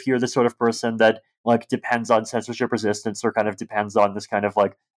that if you're the sort of person that like depends on censorship resistance or kind of depends on this kind of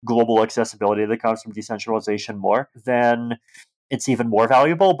like global accessibility that comes from decentralization more, then it's even more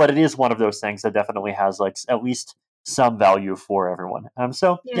valuable. But it is one of those things that definitely has like at least some value for everyone.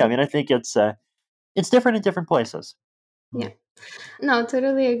 So yeah, I mean I think it's different in different places. Yeah. No,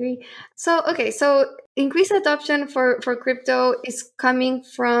 totally agree. So, okay, so increased adoption for crypto is coming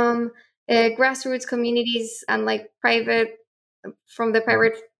from grassroots communities and like from the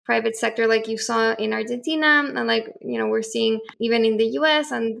private sector, like you saw in Argentina, and like we're seeing even in the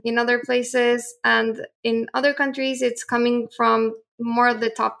US and in other places, and in other countries, it's coming from more the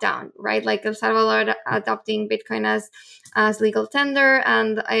top down, right? Like El Salvador adopting Bitcoin as legal tender,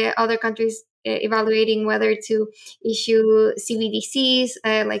 and other countries evaluating whether to issue CBDCs.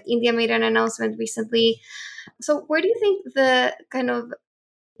 Like India made an announcement recently. So, where do you think the kind of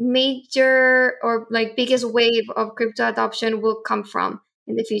major or like biggest wave of crypto adoption will come from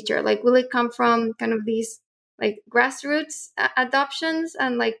in the future? Like, will it come from kind of these like grassroots adoptions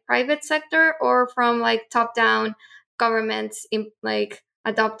and like private sector, or from like top down governments in like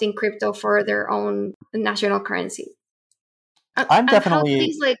adopting crypto for their own national currency? I'm And how do definitely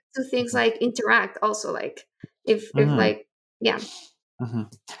these like two things like interact also, like if Mhm, like yeah.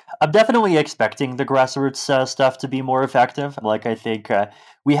 mhm. I'm definitely expecting the grassroots stuff to be more effective. Like I think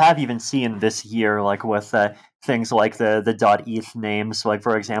we have even seen this year, like with things like the .eth names, like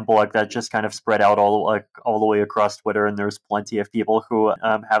for example, like that just kind of spread out all the way across Twitter, and there's plenty of people who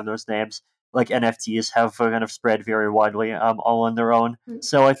have those names. Like NFTs have kind of spread very widely, all on their own.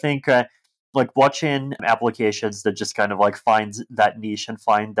 So I think like blockchain applications that just kind of like find that niche and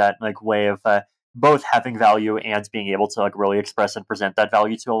find that like way of both having value and being able to like really express and present that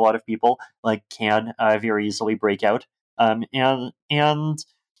value to a lot of people like can very easily break out. And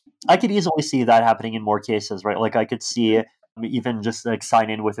I could easily see that happening in more cases, right? Like I could see even just like sign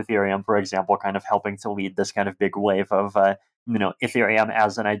in with Ethereum, for example, kind of helping to lead this kind of big wave of Ethereum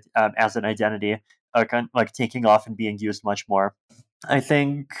as an identity, kind of, like taking off and being used much more. I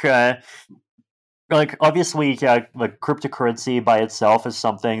think like obviously yeah, like cryptocurrency by itself is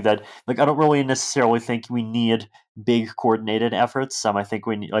something that like I don't really necessarily think we need big coordinated efforts. I think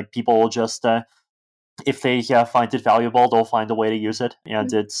we need like people will just if they find it valuable, they'll find a way to use it,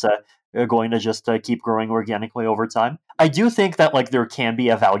 and it's going to just keep growing organically over time. I do think that like there can be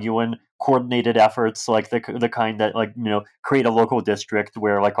a value in coordinated efforts, like the kind that like create a local district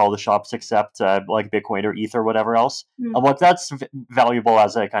where like all the shops accept like Bitcoin or ETH or whatever else. Like that's valuable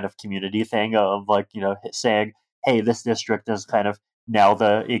as a kind of community thing of like saying, hey, this district is kind of now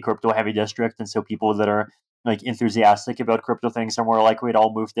a crypto heavy district, and so people that are like enthusiastic about crypto things are more likely to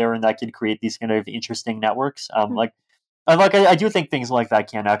all move there, and that can create these kind of interesting networks. I do think things like that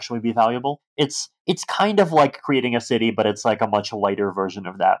can actually be valuable. It's kind of like creating a city, but it's like a much lighter version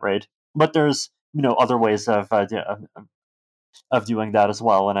of that, right? But there's other ways of doing that as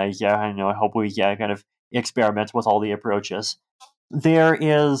well, and I hope we kind of experiment with all the approaches. There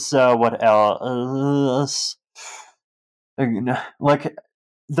is what else? Like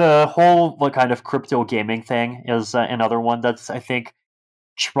the whole like kind of crypto gaming thing is another one that's I think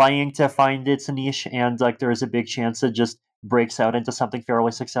trying to find its niche, and like there is a big chance it just breaks out into something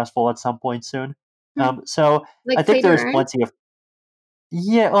fairly successful at some point soon. So I Like think pay to there's earn? plenty of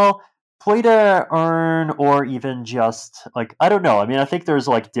well, play to earn, or even just like I don't know. I mean, I think there's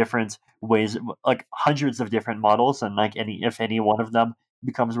like different ways, like hundreds of different models, and like if any one of them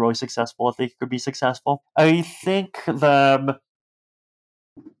becomes really successful, if they could be successful, I think the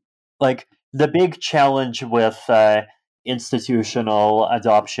big challenge with institutional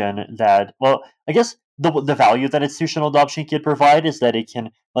adoption that I guess the value that institutional adoption can provide is that it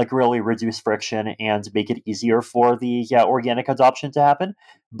can like really reduce friction and make it easier for the organic adoption to happen.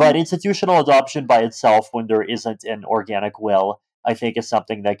 But institutional adoption by itself, when there isn't an organic will, I think is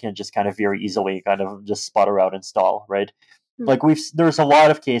something that can just kind of very easily kind of just sputter out and stall, right? Like there's a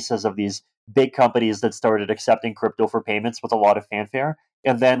lot of cases of these big companies that started accepting crypto for payments with a lot of fanfare,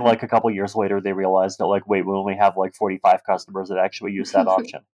 and then like a couple years later they realized that like wait, we only have like 45 customers that actually use that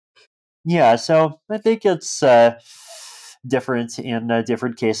option. Yeah, so I think it's different in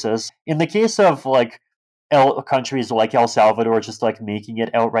different cases. In the case of like countries like El Salvador just like making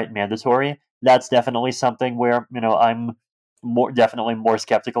it outright mandatory, that's definitely something where I'm definitely more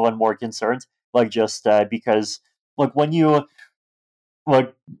skeptical and more concerned, like just because like when you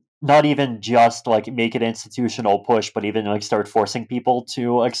like not even just like make an institutional push, but even like start forcing people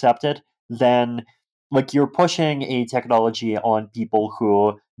to accept it, then like you're pushing a technology on people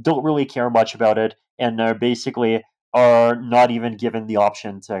who don't really care much about it, and are basically are not even given the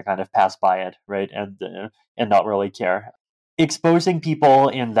option to kind of pass by it, right? And not really care. Exposing people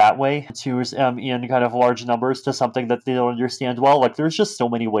in that way to in kind of large numbers to something that they don't understand well, like there's just so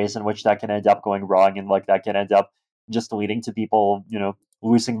many ways in which that can end up going wrong, and like that can end up just leading to people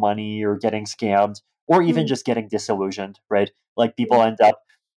losing money or getting scammed, or even just getting disillusioned, right? Like people end up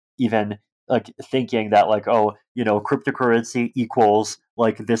even like thinking that like cryptocurrency equals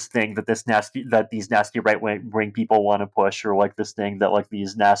like this thing that these nasty right wing people want to push, or like this thing that like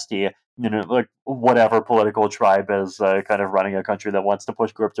these nasty like whatever political tribe is kind of running a country that wants to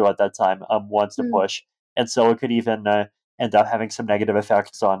push crypto at that time wants to push. And so it could even end up having some negative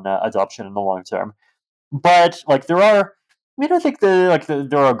effects on adoption in the long term. But like there are, I mean, I think there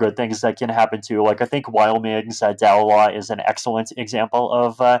are good things that can happen too. Like I think Wyoming's DAO law is an excellent example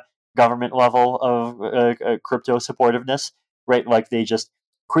of government level of crypto supportiveness, right? Like they just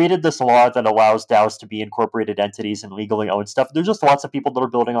created this law that allows DAOs to be incorporated entities and legally own stuff. There's just lots of people that are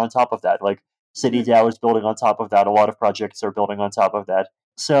building on top of that. Like City DAO is building on top of that. A lot of projects are building on top of that.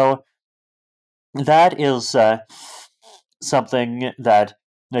 So that is something that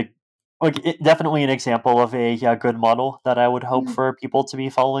like definitely an example of a good model that I would hope for people to be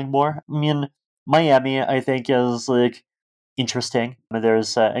following more. I mean, Miami, I think, is like interesting.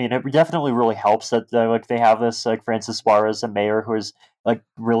 There's, it definitely really helps that like they have this like Francis Suarez, a mayor who is like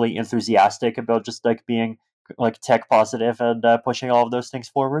really enthusiastic about just like being like tech positive and pushing all of those things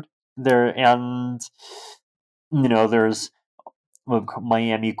forward. And there's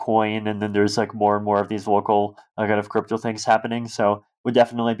Miami coin, and then there's like more and more of these local kind of crypto things happening. So would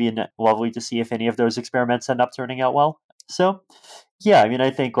definitely be lovely to see if any of those experiments end up turning out well. So yeah, I mean, I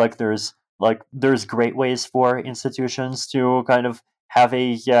think there's great ways for institutions to kind of have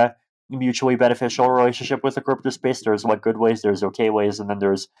a mutually beneficial relationship with the crypto space. There's like good ways, there's okay ways, and then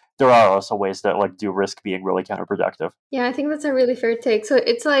there are also ways that like do risk being really counterproductive. Yeah, I think that's a really fair take. So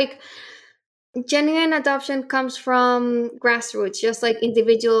it's like genuine adoption comes from grassroots, just like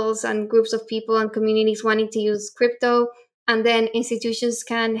individuals and groups of people and communities wanting to use crypto. And then institutions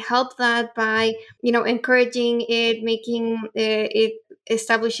can help that by, encouraging it, making it,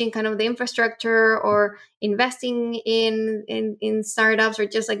 establishing kind of the infrastructure, or investing in startups, or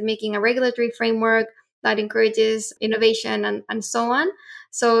just like making a regulatory framework that encourages innovation, and so on.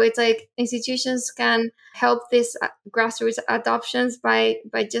 So it's like institutions can help this grassroots adoptions by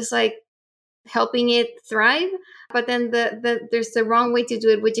just like helping it thrive. But then there's the wrong way to do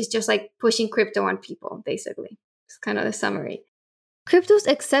it, which is just like pushing crypto on people, basically. It's kind of the summary. Crypto's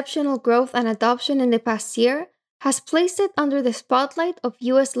exceptional growth and adoption in the past year has placed it under the spotlight of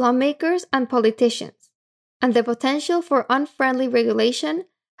US lawmakers and politicians. and the potential for unfriendly regulation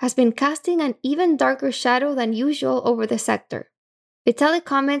has been casting an even darker shadow than usual over the sector. Vitalik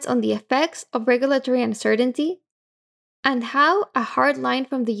comments on the effects of regulatory uncertainty and how a hard line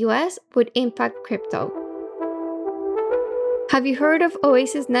from the US would impact crypto. Have you heard of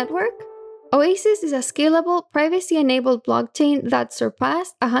Oasis Network? Oasis is a scalable, privacy-enabled blockchain that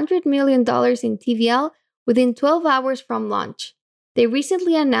surpassed $100 million in TVL within 12 hours from launch. They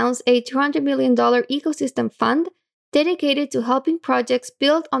recently announced a $200 million ecosystem fund dedicated to helping projects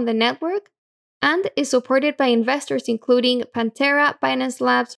build on the network and is supported by investors including Pantera, Binance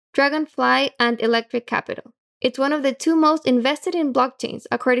Labs, Dragonfly, and Electric Capital. It's one of the two most invested in blockchains,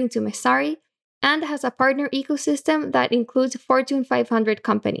 according to Messari, and has a partner ecosystem that includes Fortune 500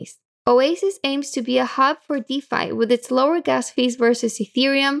 companies. Oasis aims to be a hub for DeFi with its lower gas fees versus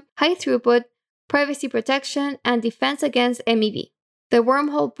Ethereum, high throughput, privacy protection, and defense against MEV. The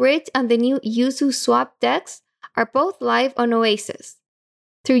Wormhole Bridge and the new Yuzu Swap DEX are both live on Oasis.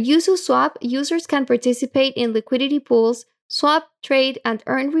 Through Yuzu Swap, users can participate in liquidity pools, swap, trade, and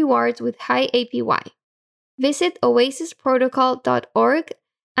earn rewards with high APY. Visit oasisprotocol.org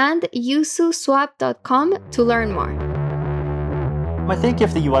and yuzuswap.com to learn more. I think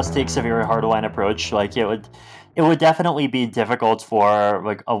if the U.S. takes a very hardline approach, it would definitely be difficult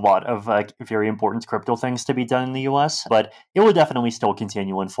for a lot of very important crypto things to be done in the U.S. But it would definitely still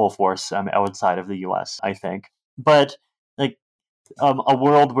continue in full force outside of the U.S. I think. But a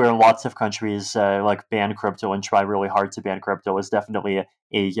world where lots of countries ban crypto and try really hard to ban crypto is definitely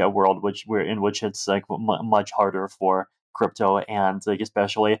a world in which it's much harder for crypto and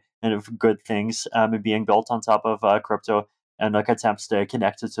especially good things being built on top of crypto and attempts to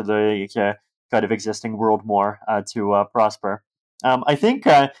connect it to the kind of existing world more to prosper. I think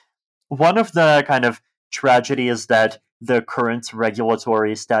one of the kind of tragedies that the current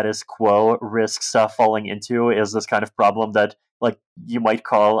regulatory status quo risks falling into is this kind of problem that you might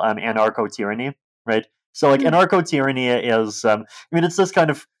call anarcho-tyranny, right? So anarcho-tyranny is, it's this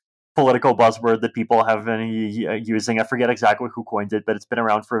kind of political buzzword that people have been using. I forget exactly who coined it, but it's been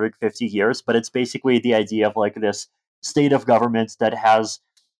around for 50 years. But it's basically the idea of this state of government that has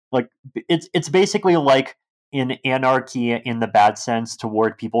it's basically like an anarchy in the bad sense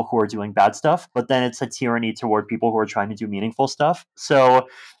toward people who are doing bad stuff, but then it's a tyranny toward people who are trying to do meaningful stuff. So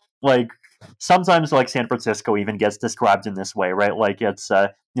sometimes San Francisco even gets described in this way, right? It's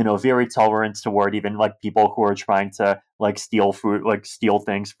very tolerant toward even people who are trying to steal food, steal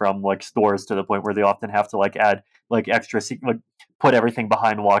things from stores to the point where they often have to add extra put everything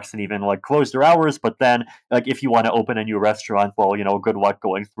behind locks and even close their hours. But then if you want to open a new restaurant, well, good luck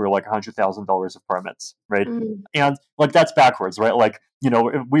going through $100,000 of permits, right? And that's backwards, right? We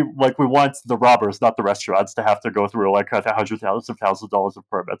want the robbers, not the restaurants, to have to go through hundreds of thousands of dollars of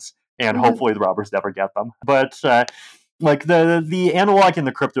permits, and hopefully the robbers never get them. But the analog in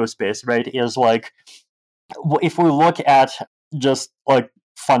the crypto space, right, is if we look at just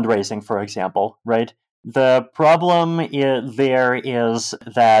fundraising, for example, right? The problem there is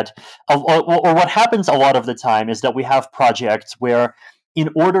that, or what happens a lot of the time is that we have projects where, in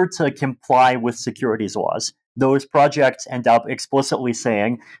order to comply with securities laws, those projects end up explicitly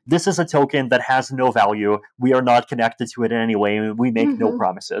saying, this is a token that has no value. We are not connected to it in any way. We make no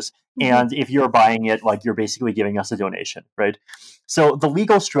promises. And if you're buying it, you're basically giving us a donation, right? So the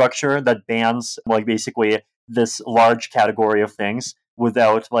legal structure that bans basically this large category of things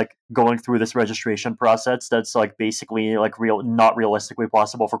without going through this registration process that's basically not realistically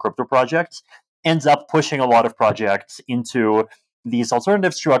possible for crypto projects ends up pushing a lot of projects into these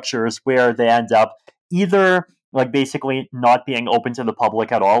alternative structures where they end up either basically not being open to the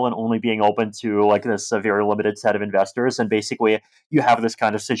public at all and only being open to this very limited set of investors. And basically you have this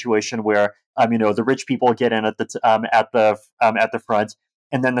kind of situation where the rich people get in at the front,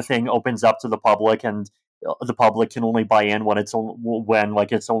 and then the thing opens up to the public, and the public can only buy in when it's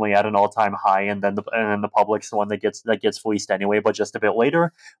only at an all-time high, and then the public's the one that gets fleeced anyway, but just a bit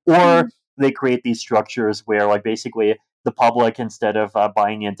later. Or they create these structures where basically the public, instead of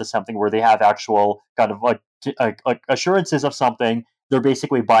buying into something where they have actual kind of assurances of something, they're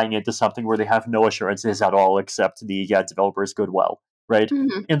basically buying into something where they have no assurances at all except the developer's goodwill, right?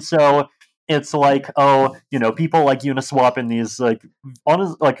 And so it's people like Uniswap and these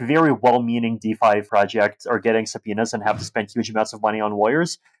very well-meaning DeFi projects are getting subpoenas and have to spend huge amounts of money on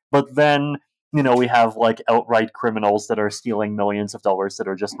lawyers. But then we have outright criminals that are stealing millions of dollars that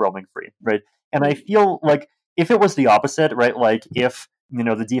are just roaming free, right? And I feel if it was the opposite, right? If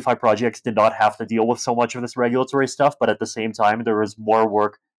the DeFi projects did not have to deal with so much of this regulatory stuff, but at the same time there was more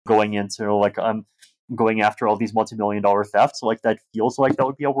work going into going after all these multi-million-dollar thefts, that feels like that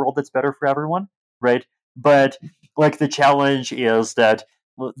would be a world that's better for everyone, right? But like the challenge is that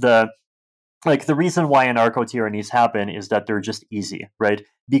the reason why anarcho tyrannies happen is that they're just easy, right?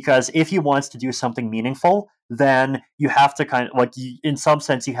 Because if you want to do something meaningful, then you have to kind of in some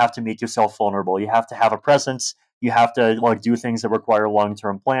sense, you have to make yourself vulnerable. You have to have a presence. You have to like do things that require long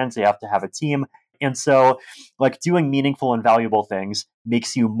term plans. You have to have a team. And so, like doing meaningful and valuable things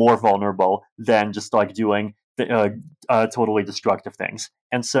makes you more vulnerable than just like doing totally destructive things.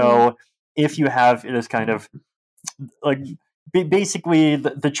 And Mm. so, if you have this kind of like basically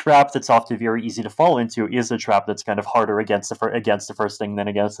the trap that's often very easy to fall into is a trap that's kind of harder against against the first thing than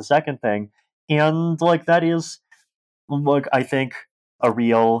against the second thing, and like that is like I think a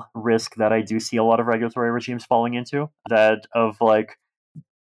real risk that I do see a lot of regulatory regimes falling into, that of like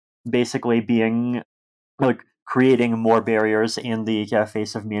basically being like creating more barriers in the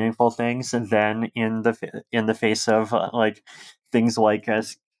face of meaningful things and then in the face of like things like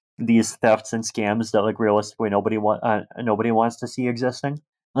these thefts and scams that like realistically nobody wants to see existing,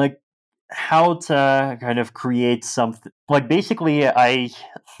 like how to kind of create something like basically I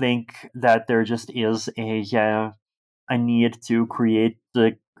think that there just is a need to create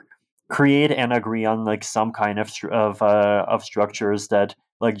and agree on like some kind of structures that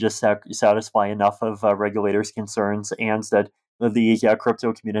like just satisfy enough of regulators' concerns, and that the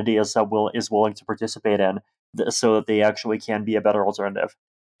crypto community is willing to participate in, so that they actually can be a better alternative.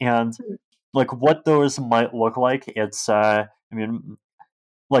 And like what those might look like, it's I mean,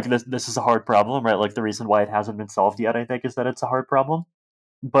 like this is a hard problem, right? Like the reason why it hasn't been solved yet, I think, is that it's a hard problem,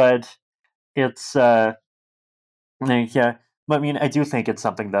 but it's yeah, but I mean, I do think it's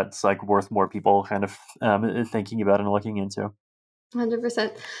something that's like worth more people kind of thinking about and looking into.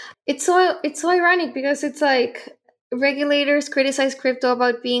 100%. It's so ironic because it's like regulators criticize crypto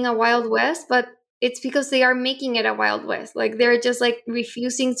about being a wild west, but it's because they are making it a wild west. Like they're just like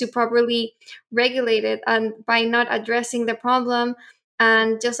refusing to properly regulate it, and by not addressing the problem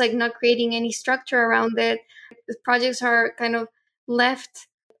and just like not creating any structure around it, the projects are kind of left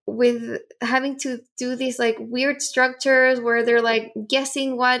with having to do these like weird structures where they're like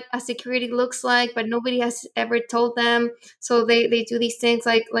guessing what a security looks like, but nobody has ever told them. So they do these things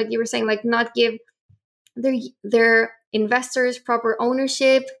like you were saying, like not give their investors proper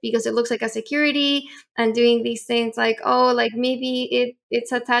ownership because it looks like a security, and doing these things like, oh, like maybe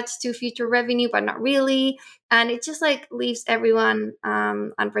it's attached to future revenue but not really, and it just like leaves everyone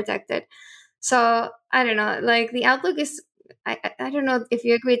unprotected. So I don't know, like the outlook is, I don't know if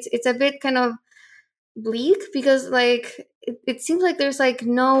you agree, it's a bit kind of bleak because like it seems like there's like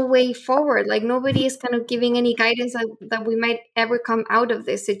no way forward, like nobody is kind of giving any guidance that we might ever come out of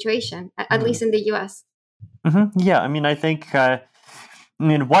this situation, at least in the US. Yeah, I mean, I think I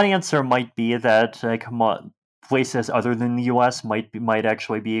mean, one answer might be that places other than the U.S. might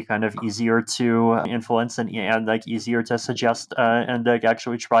actually be kind of easier to influence and like easier to suggest and like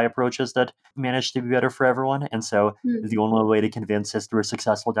actually try approaches that manage to be better for everyone. And so Mm, the only way to convince is through a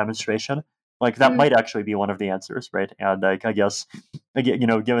successful demonstration. Like that mm, might actually be one of the answers, right? And like I guess,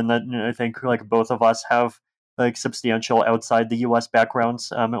 given that I think like both of us have like substantial outside the U.S.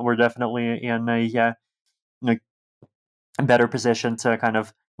 backgrounds, we're definitely in a like better position to kind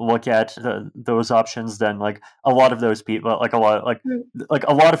of look at those options than like a lot of those people, mm, like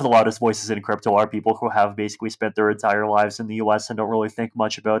a lot of the loudest voices in crypto are people who have basically spent their entire lives in the US and don't really think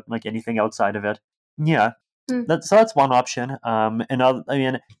much about like anything outside of it. Yeah, mm, that's one option. And I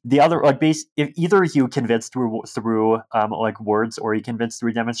mean, the other like base if either you convince through like words, or you convince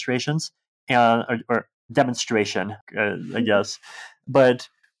through demonstrations, or demonstration, I guess. But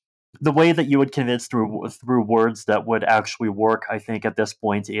the way that you would convince through words that would actually work, I think, at this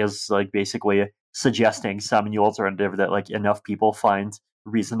point is like basically suggesting some new alternative that like enough people find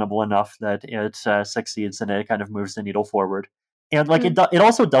reasonable enough that it succeeds and it kind of moves the needle forward. And like mm, it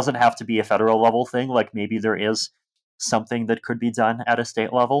also doesn't have to be a federal level thing. Like maybe there is something that could be done at a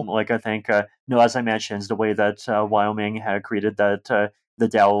state level. Like I think, as I mentioned, the way that Wyoming had created that the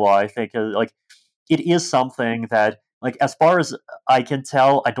DAO law, I think, like it is something that, like, as far as I can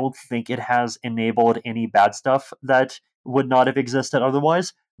tell, I don't think it has enabled any bad stuff that would not have existed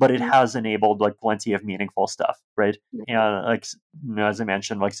otherwise, but it mm, has enabled like plenty of meaningful stuff, right? mm. And like as I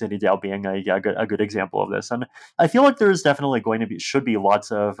mentioned, like City Dale being a good example of this, and I feel like there's definitely going to be should be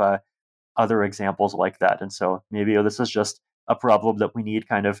lots of other examples like that, and so maybe this is just a problem that we need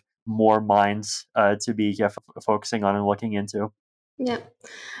kind of more minds to be focusing on and looking into. Yeah.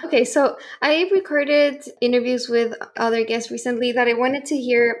 Okay, so I recorded interviews with other guests recently that I wanted to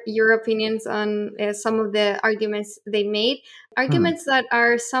hear your opinions on some of the arguments they made. Hmm. Arguments that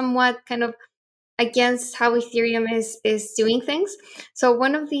are somewhat kind of against how Ethereum is doing things. So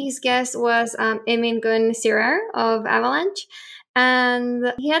one of these guests was Emin Gun Sirer of Avalanche,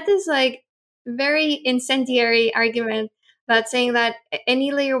 and he had this like very incendiary argument that saying that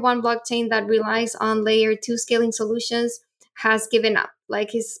any layer one blockchain that relies on layer two scaling solutions has given up.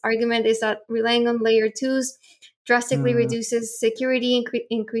 Like his argument is that relying on layer twos drastically reduces security,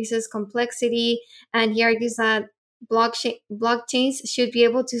 increases complexity, and he argues that blockchains should be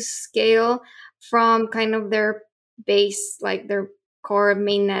able to scale from kind of their base, like their core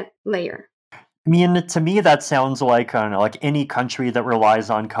mainnet layer. I mean, to me, that sounds like, I don't know, like any country that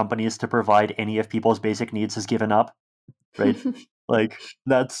relies on companies to provide any of people's basic needs has given up, right? Like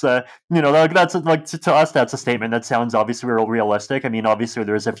that's like that's like to us that's a statement that sounds obviously real realistic. I mean, obviously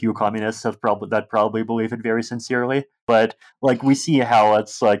there's a few communists that probably believe it very sincerely, but like we see how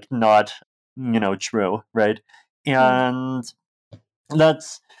it's like not true, right? And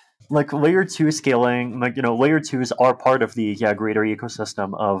that's like layer two scaling. Like layer twos are part of the greater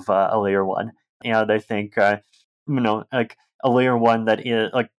ecosystem of a layer one, and I think like a layer one that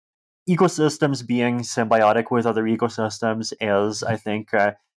is like ecosystems being symbiotic with other ecosystems is, I think,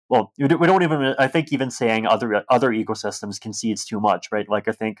 we don't even. I think even saying other ecosystems concedes too much, right? Like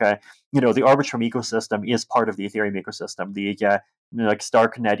I think, the Arbitrum ecosystem is part of the Ethereum ecosystem. The like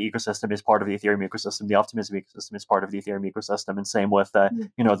Starknet ecosystem is part of the Ethereum ecosystem. The Optimism ecosystem is part of the Ethereum ecosystem, and same with the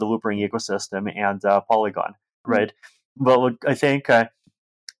Loopring ecosystem and Polygon, right? But look, I think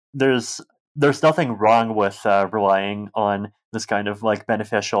there's nothing wrong with relying on this kind of like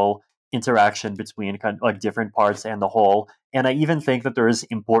beneficial interaction between kind of like different parts and the whole. And I even think that there's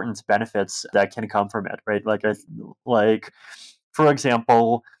important benefits that can come from it, right? Like for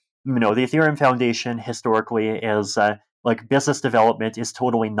example, the Ethereum Foundation historically is like business development is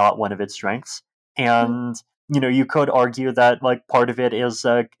totally not one of its strengths, and you could argue that like part of it is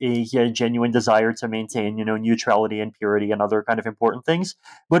a genuine desire to maintain neutrality and purity and other kind of important things,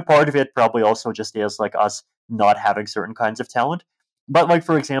 but part of it probably also just is like us not having certain kinds of talent. But like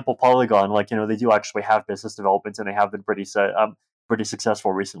for example, Polygon, like they do actually have business development, and they have been pretty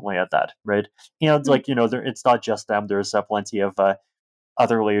successful recently at that, right? And like it's not just them. There's plenty of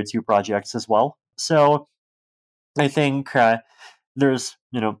other layer two projects as well. So I think there's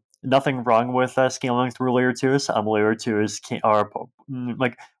nothing wrong with scaling through layer twos. Layer twos are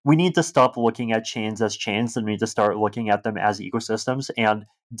like we need to stop looking at chains as chains, and we need to start looking at them as ecosystems. And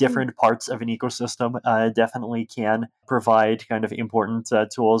different parts of an ecosystem definitely can provide kind of important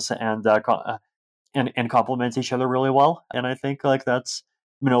tools and complement each other really well. And I think like that's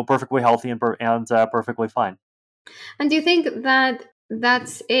perfectly healthy and perfectly fine. And do you think that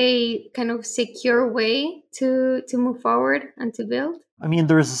that's a kind of secure way to move forward and to build? I mean,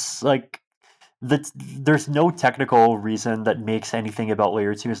 there's no technical reason that makes anything about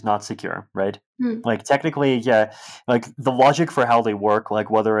layer two is not secure, right? Like technically, yeah, like the logic for how they work,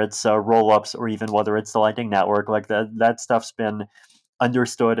 like whether it's roll-ups or even whether it's the Lightning Network, like that stuff's been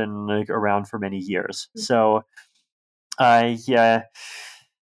understood and like around for many years. So, yeah,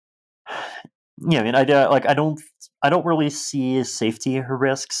 I mean, I don't really see safety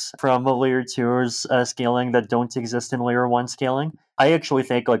risks from layer two's scaling that don't exist in layer one scaling. I actually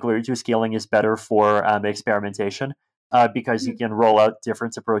think like layer two scaling is better for experimentation because you can roll out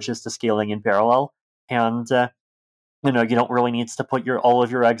different approaches to scaling in parallel, and you don't really need to put all of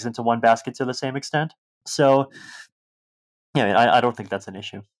your eggs into one basket to the same extent. So, yeah, I mean, I don't think that's an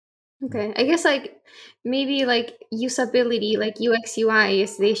issue. Okay, I guess like maybe like usability, like UX UI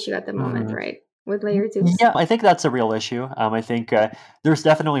is the issue at the moment, right? With layer twos. Yeah, I think that's a real issue. I think there's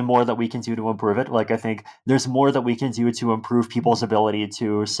definitely more that we can do to improve it. Like, I think there's more that we can do to improve people's ability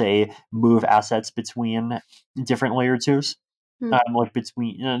to, say, move assets between different layer twos.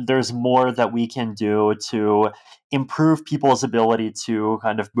 There's more that we can do to improve people's ability to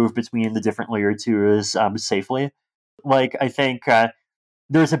kind of move between the different layer twos safely. Like, I think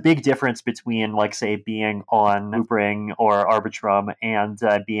there's a big difference between, like, say, being on Loopring or Arbitrum and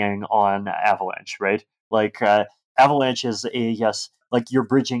being on Avalanche, right? Like, Avalanche is yes, like you're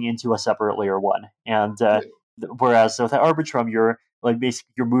bridging into a separate layer one, and whereas with Arbitrum, you're like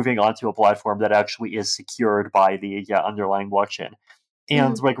basically you're moving onto a platform that actually is secured by the underlying blockchain.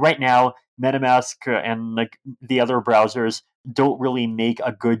 And like right now, MetaMask and like the other browsers don't really make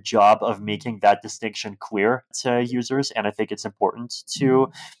a good job of making that distinction clear to users, and I think it's important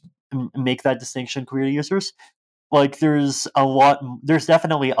to make that distinction clear to users. Like there's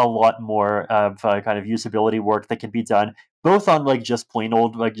definitely a lot more of kind of usability work that can be done both on like just plain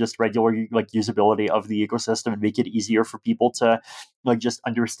old like just regular like usability of the ecosystem and make it easier for people to like just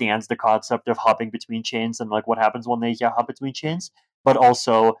understand the concept of hopping between chains and like what happens when they hop between chains, but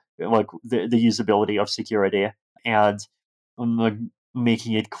also like the usability of security and like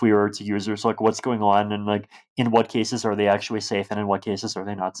making it clearer to users like what's going on and like in what cases are they actually safe and in what cases are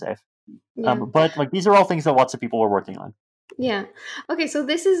they not safe. Yeah. But like these are all things that lots of people are working on. Yeah. Okay, so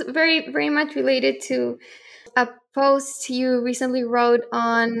this is very, very much related to a post you recently wrote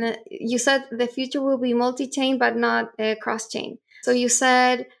on. You said the future will be multi-chain, but not cross-chain. So you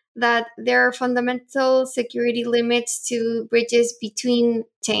said that there are fundamental security limits to bridges between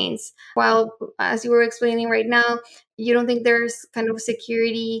chains. While, as you were explaining right now, you don't think there's kind of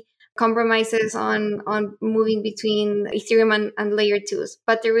security compromises on moving between Ethereum and layer twos,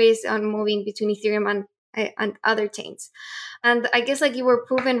 but there is on moving between Ethereum and other chains. And I guess like you were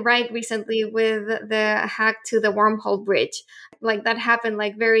proven right recently with the hack to the wormhole bridge. Like that happened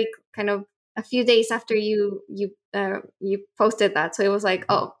like very kind of a few days after you posted that. So it was like,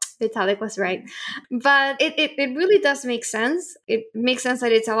 oh, Vitalik was right. But it really does make sense. It makes sense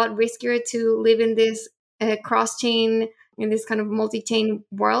that it's a lot riskier to live in this cross chain, in this kind of multi chain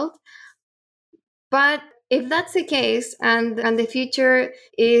world. But if that's the case, and the future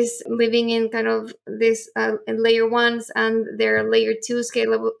is living in kind of this in layer ones and there are layer two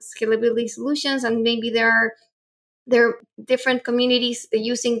scalability solutions, and maybe there are different communities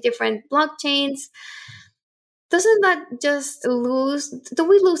using different blockchains, doesn't that just lose? Do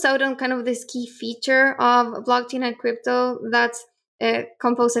we lose out on kind of this key feature of blockchain and crypto? That's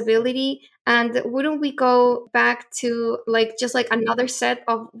composability. And wouldn't we go back to like just like another set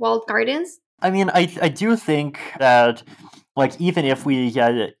of walled gardens? I mean, I do think that like even if we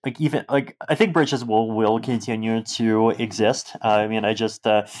like even like I think bridges will continue to exist. I mean, I just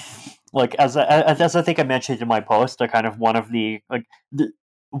like as I think I mentioned in my post, kind of one of the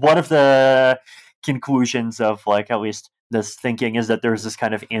one of the conclusions of like at least this thinking is that there's this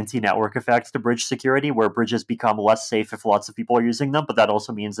kind of anti-network effect to bridge security where bridges become less safe if lots of people are using them, but that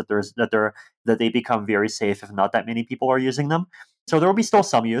also means that they become very safe if not that many people are using them. So there will be still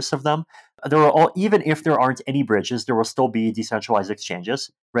some use of them. There will all, even if there aren't any bridges, there will still be decentralized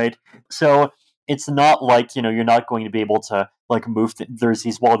exchanges, right? So it's not like you're not going to be able to like move. There's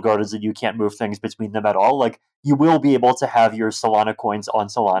these walled gardens that you can't move things between them at all. Like you will be able to have your Solana coins on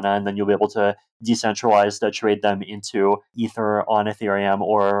Solana, and then you'll be able to decentralize trade them into Ether on Ethereum,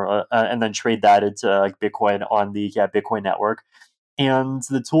 or and then trade that into like Bitcoin on the Bitcoin network. And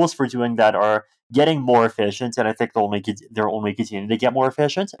the tools for doing that are getting more efficient, and I think they're only continuing to get more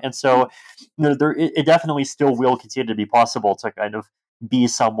efficient. And so, it definitely still will continue to be possible to kind of be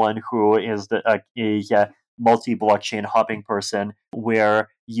someone who is a multi-blockchain hopping person, where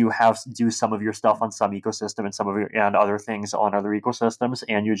you have to do some of your stuff on some ecosystem and some of your and other things on other ecosystems,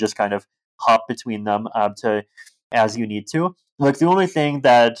 and you just kind of hop between them to as you need to. Like the only thing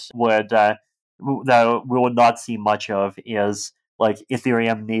that we would not see much of is like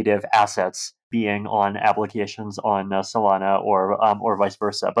Ethereum native assets being on applications on Solana or vice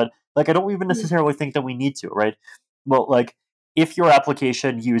versa. But like I don't even necessarily think that we need to, right? Well, like if your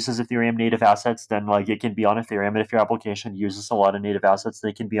application uses Ethereum native assets, then like it can be on Ethereum, and if your application uses Solana native assets,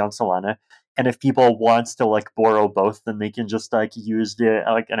 they can be on Solana. And if people want to like borrow both, then they can just like use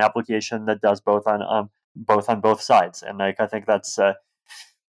like an application that does both on both sides. And like I think that's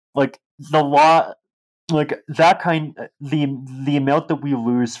like the law like that kind the amount that we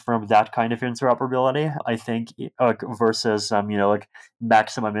lose from that kind of interoperability, I think, versus like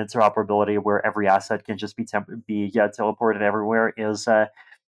maximum interoperability where every asset can just be teleported everywhere is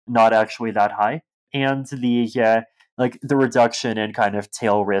not actually that high. And like the reduction in kind of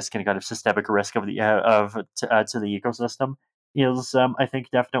tail risk and kind of systemic risk of to the ecosystem is I think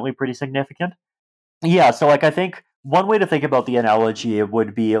definitely pretty significant. Yeah, so like I think one way to think about the analogy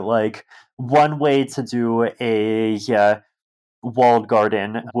would be like one way to do a walled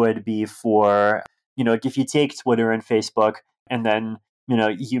garden would be for like if you take Twitter and Facebook and then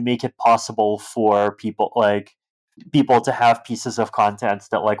you make it possible for people to have pieces of content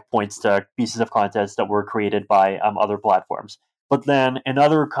that like points to pieces of content that were created by other platforms. But then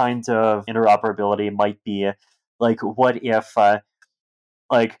another kind of interoperability might be like what if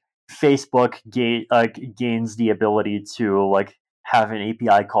like Facebook gains the ability to like have an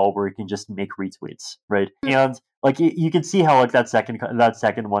API call where you can just make retweets, right? And like you can see how like that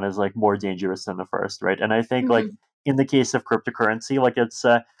second one is like more dangerous than the first, right? And I think like in the case of cryptocurrency, like it's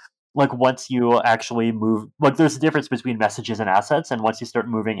like once you actually move, like there's a difference between messages and assets, and once you start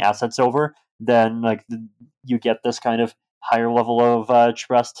moving assets over, then like you get this kind of higher level of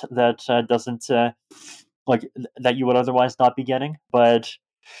trust that doesn't that you would otherwise not be getting. But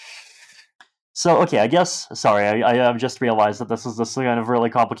so, okay, I guess. Sorry, I've just realized that this is this kind of really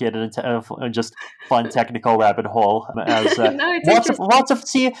complicated and just fun technical rabbit hole. As No, it's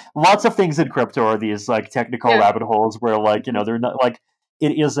interesting. lots of things in crypto are these like technical Yeah. rabbit holes where they're not like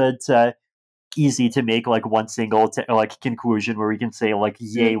it isn't easy to make like one single like conclusion where we can say like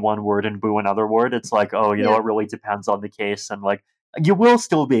yay Mm, one word and boo another word. It's like, oh, yeah. it really depends on the case, and like you will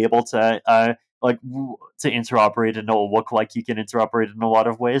still be able to to interoperate, and it'll look like you can interoperate in a lot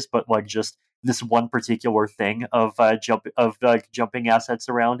of ways, but like just this one particular thing of jumping assets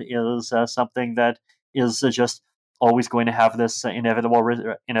around is something that is just always going to have this inevitable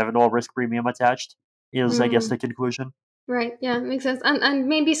risk premium attached. Is I guess Mm, the conclusion. right. Yeah, makes sense. And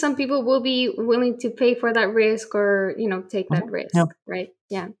maybe some people will be willing to pay for that risk or, take that Yeah. risk, right?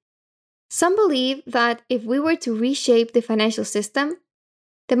 Yeah. Some believe that if we were to reshape the financial system,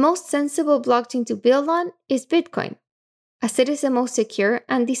 the most sensible blockchain to build on is Bitcoin, as it is the most secure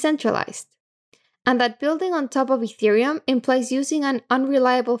and decentralized, and that building on top of Ethereum implies using an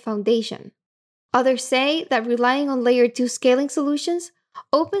unreliable foundation. Others say that relying on layer 2 scaling solutions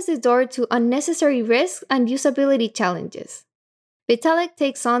opens the door to unnecessary risks and usability challenges. Vitalik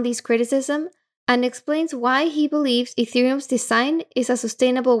takes on these criticisms and explains why he believes Ethereum's design is a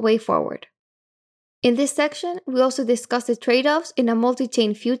sustainable way forward. In this section, we also discuss the trade offs in a multi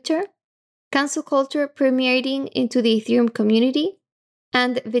chain future, cancel culture permeating into the Ethereum community,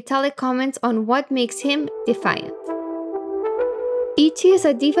 and Vitalik comments on what makes him defiant. ET is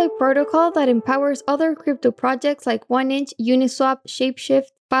a DeFi protocol that empowers other crypto projects like 1inch, Uniswap,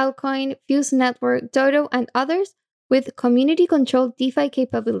 Shapeshift, Filecoin, Fuse Network, Dodo, and others with community-controlled DeFi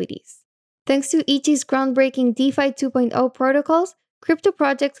capabilities. Thanks to ET's groundbreaking DeFi 2.0 protocols, crypto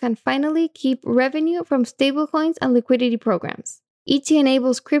projects can finally keep revenue from stablecoins and liquidity programs. ET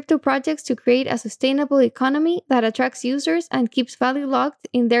enables crypto projects to create a sustainable economy that attracts users and keeps value locked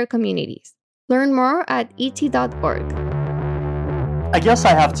in their communities. Learn more at et.org. I guess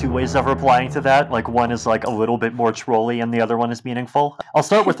I have two ways of replying to that. Like one is like a little bit more trolly, and the other one is meaningful. I'll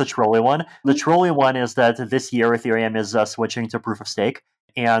start with the trolly one. The trolly one is that this year Ethereum is switching to proof of stake,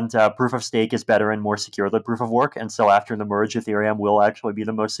 and proof of stake is better and more secure than proof of work. And so after the merge, Ethereum will actually be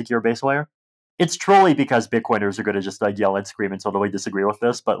the most secure base layer. It's trolly because Bitcoiners are going to just like yell and scream and totally disagree with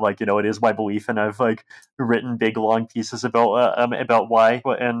this, but like it is my belief, and I've like written big long pieces about why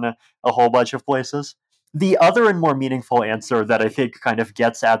in a whole bunch of places. The other and more meaningful answer that I think kind of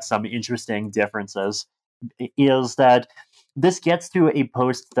gets at some interesting differences is that this gets to a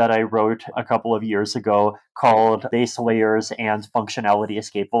post that I wrote a couple of years ago called Base Layers and Functionality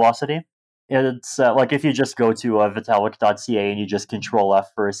Escape Velocity. It's like if you just go to vitalik.ca and you just control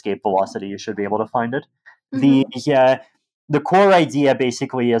F for escape velocity, you should be able to find it. Mm-hmm. The core idea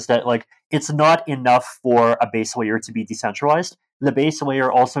basically is that like it's not enough for a base layer to be decentralized. The base layer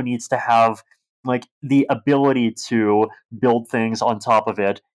also needs to have like the ability to build things on top of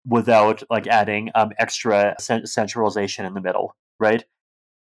it without like adding extra centralization in the middle, right?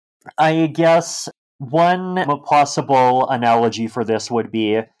 I guess one possible analogy for this would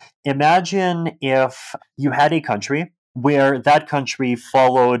be imagine if you had a country where that country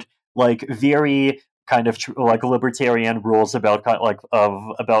followed like very kind of like libertarian rules about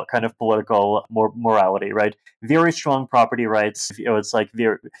about kind of political morality, right? Very strong property rights. It's like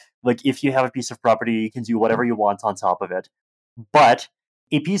very like if you have a piece of property, you can do whatever you want on top of it, but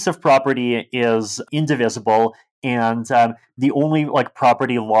a piece of property is indivisible, and the only like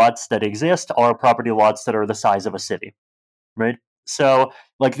property lots that exist are property lots that are the size of a city, right? So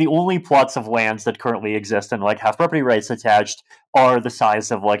like the only plots of lands that currently exist and like have property rights attached are the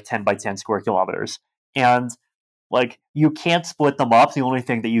size of like 10 by 10 square kilometers, and like you can't split them up. The only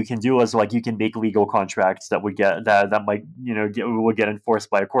thing that you can do is like you can make legal contracts that would get that might would get enforced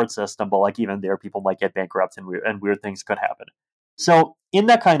by a court system, but like even there people might get bankrupt, and weird things could happen. So in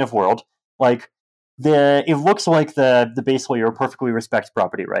that kind of world, like it looks like the base layer perfectly respects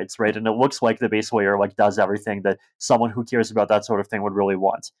property rights, right? And it looks like the base layer like does everything that someone who cares about that sort of thing would really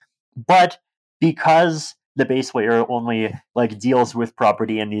want. But because the base layer only like deals with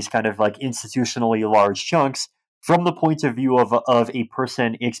property in these kind of like institutionally large chunks, from the point of view of a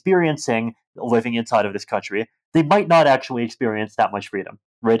person experiencing living inside of this country, they might not actually experience that much freedom,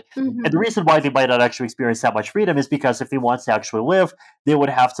 right? And the Mm-hmm. reason why they might not actually experience that much freedom is because if they want to actually live, they would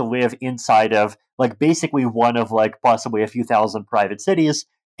have to live inside of like basically one of like possibly a few thousand private cities,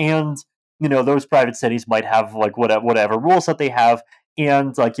 and those private cities might have like whatever rules that they have,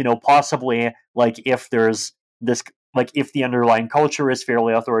 and like possibly like if there's this like if the underlying culture is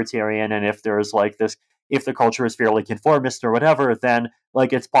fairly authoritarian, and if there's like this if the culture is fairly conformist or whatever, then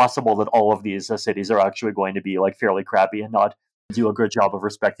like it's possible that all of these cities are actually going to be like fairly crappy and not do a good job of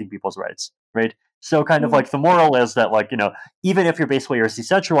respecting people's rights, right? So kind of Mm. like the moral is that like, even if you're basically you're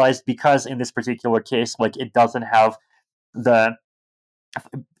decentralized, because in this particular case, like it doesn't have the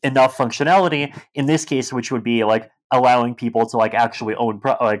enough functionality in this case, which would be like allowing people to like actually own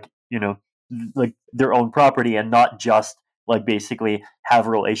like their own property and not just like basically have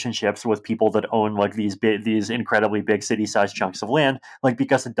relationships with people that own like these incredibly big city-sized chunks of land, like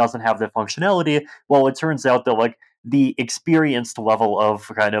because it doesn't have the functionality. Well, it turns out that like the experienced level of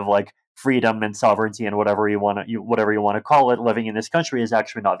kind of like freedom and sovereignty and whatever you want to call it living in this country is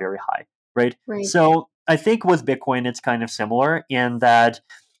actually not very high, right? Right. So I think with Bitcoin it's kind of similar in that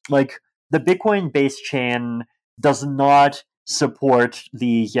like the Bitcoin based chain does not support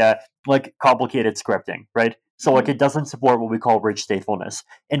the like complicated scripting, right? So like Mhm. it doesn't support what we call rich statefulness,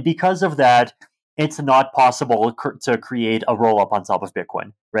 and because of that, it's not possible to create a rollup on top of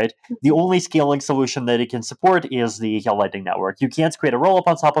Bitcoin, right? The only scaling solution that it can support is the Lightning Network. You can't create a rollup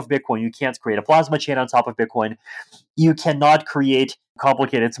on top of Bitcoin. You can't create a plasma chain on top of Bitcoin. You cannot create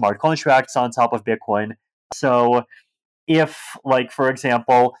complicated smart contracts on top of Bitcoin. So if, like, for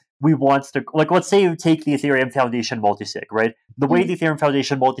example, we want to, like, let's say you take the Ethereum Foundation multisig, right? The way the Ethereum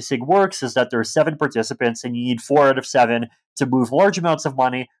Foundation multisig works is that there are 7 participants and you need 4 out of 7 to move large amounts of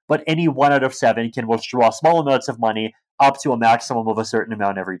money, but any 1 out of 7 can withdraw small amounts of money up to a maximum of a certain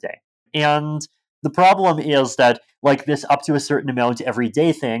amount every day. And the problem is that, like, this up to a certain amount every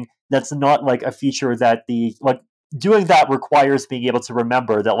day thing, that's not like a feature that doing that requires being able to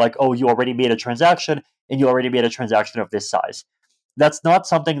remember that, like, oh, you already made a transaction and you already made a transaction of this size. That's not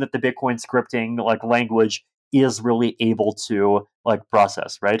something that the Bitcoin scripting like language is really able to like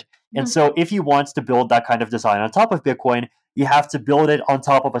process, right? And so if you want to build that kind of design on top of Bitcoin, you have to build it on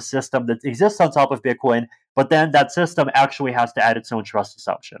top of a system that exists on top of Bitcoin, but then that system actually has to add its own trust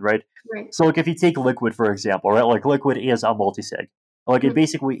assumption, right? Right. So like if you take Liquid, for example, right? Like Liquid is a multisig. Like it Mhm.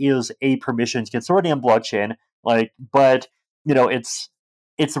 basically is a permissioned consortium blockchain, like, but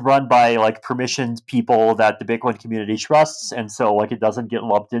it's run by like permissioned people that the Bitcoin community trusts, and so like it doesn't get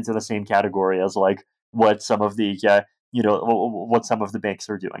lumped into the same category as like what some of the what some of the banks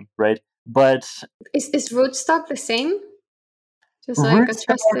are doing, right? But Is rootstock the same? Just like a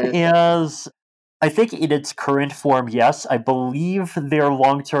Rootstock trusted. is, I think in its current form, yes. I believe their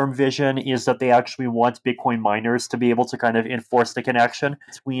long-term vision is that they actually want Bitcoin miners to be able to kind of enforce the connection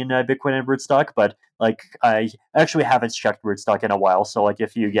between Bitcoin and Rootstock. But like, I actually haven't checked Rootstock in a while. So like,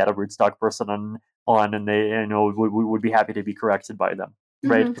 if you get a Rootstock person on and they would be happy to be corrected by them,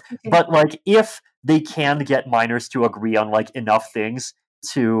 right? Okay. But like, if they can get miners to agree on like enough things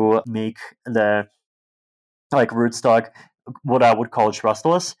to make the like Rootstock what I would call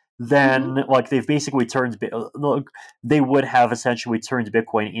trustless, then like they've basically turned they would have essentially turned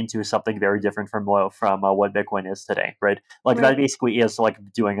Bitcoin into something very different from what Bitcoin is today, right? Like that Right. basically is like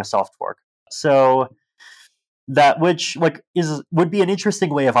doing a soft fork. So that which like is would be an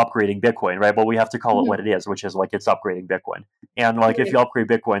interesting way of upgrading Bitcoin, right? But we have to call it what it is, which is like it's upgrading Bitcoin. And like if Right. you upgrade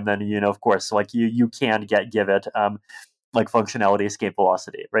Bitcoin, then of course like you can give it like functionality, escape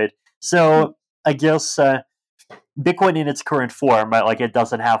velocity, right? So I guess Bitcoin in its current form, right, like it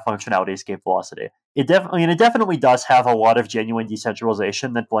doesn't have functionality escape velocity. It definitely does have a lot of genuine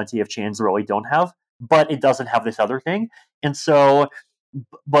decentralization that plenty of chains really don't have, but it doesn't have this other thing. And so,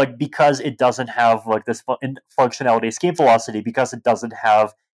 like because it doesn't have like this functionality escape velocity, because it doesn't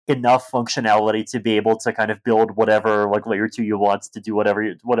have enough functionality to be able to kind of build whatever like layer 2 you want to do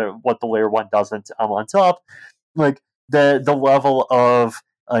whatever what the layer 1 doesn't on top, like the level of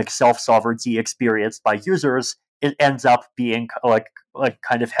like self sovereignty experienced by users, it ends up being like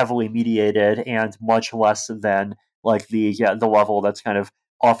kind of heavily mediated and much less than like the level that's kind of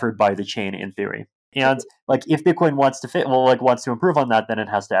offered by the chain in theory. And like if Bitcoin wants to improve on that, then it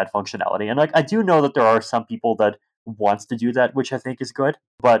has to add functionality. And like I do know that there are some people that wants to do that, which I think is good.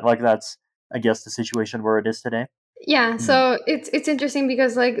 But like that's I guess the situation where it is today. Yeah, so it's interesting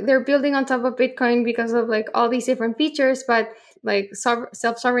because like they're building on top of Bitcoin because of like all these different features, but like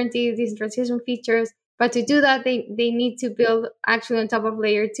self sovereignty, decentralization features. But to do that, they need to build actually on top of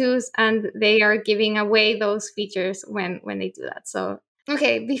layer 2s, and they are giving away those features when they do that. So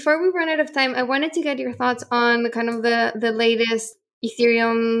okay, before we run out of time, I wanted to get your thoughts on kind of the latest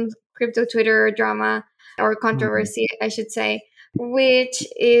Ethereum crypto Twitter drama or Mhm. controversy, I should say, which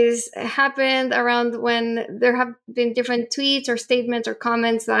is happened around when there have been different tweets or statements or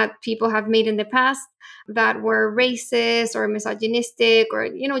comments that people have made in the past that were racist or misogynistic or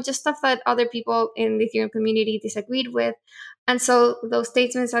just stuff that other people in the Ethereum community disagreed with. And so those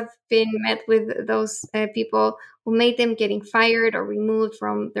statements have been met with those people who made them getting fired or removed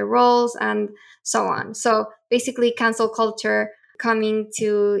from their roles and so on. So basically, cancel culture coming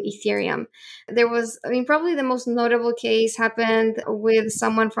to Ethereum. There was, I mean, probably the most notable case happened with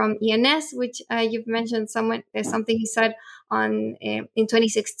someone from ENS, which you've mentioned. Something he said on in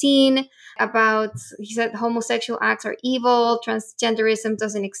 2016 about, he said homosexual acts are evil, transgenderism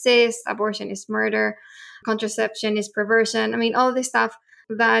doesn't exist, abortion is murder, contraception is perversion. I mean, all this stuff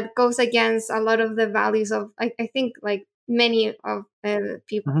that goes against a lot of the values of, I think, like Mhm.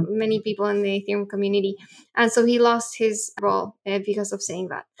 many people in the Ethereum community. And so he lost his role because of saying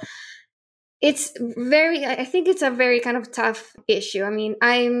that. I think it's a very kind of tough issue. I mean,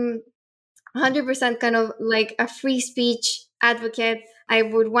 I'm 100% kind of like a free speech advocate. I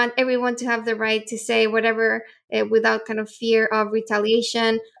would want everyone to have the right to say whatever without kind of fear of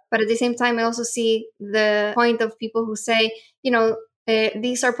retaliation. But at the same time, I also see the point of people who say,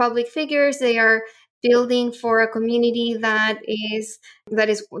 these are public figures. They are building for a community that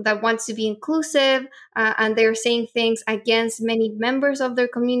wants to be inclusive, and they're saying things against many members of their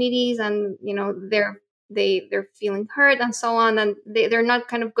communities, and they're feeling hurt and so on, and they're not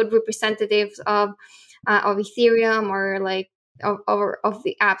kind of good representatives of Ethereum or like of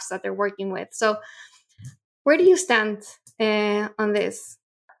the apps that they're working with. So where do you stand on this?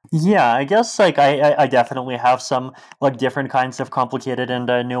 Yeah, I guess like I definitely have some like different kinds of complicated and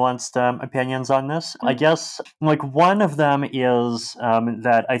nuanced opinions on this. I guess like one of them is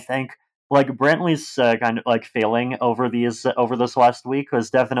that I think like Brantley's kind of like failing over this last week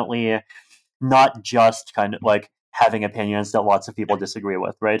was definitely not just kind of like having opinions that lots of people disagree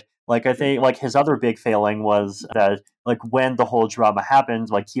with, right? Like I think like his other big failing was that like when the whole drama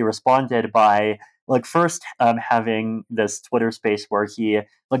happened, like he responded by like first having this Twitter space where he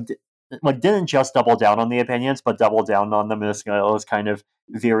like didn't just double down on the opinions, but double down on them in this kind of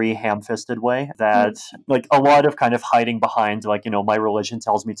very ham-fisted way that like a lot of kind of hiding behind like my religion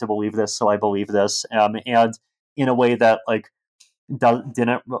tells me to believe this, so I believe this, and in a way that like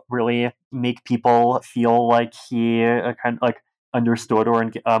didn't really make people feel like he kind of like understood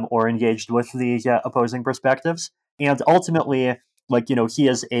or engaged with the opposing perspectives. And ultimately, like he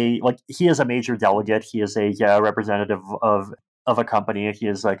is a major delegate. He is a representative of a company. He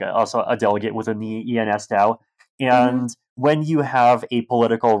is like also a delegate within the ENS DAO. Mm-hmm. And when you have a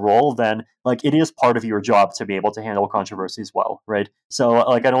political role, then like it is part of your job to be able to handle controversies well, right? So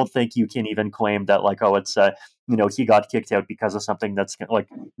like I don't think you can even claim that like it's he got kicked out because of something that's like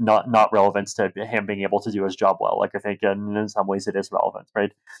not relevant to him being able to do his job well. Like I think in some ways it is relevant,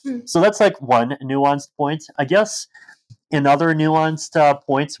 right? So that's like one nuanced point. I guess another nuanced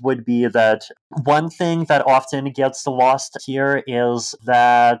point would be that one thing that often gets lost here is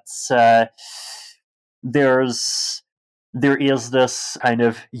that there's there is this kind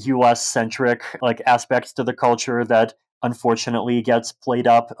of US centric like aspect to the culture that unfortunately gets played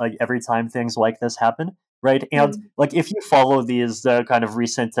up like every time things like this happen, right? And like if you follow these kind of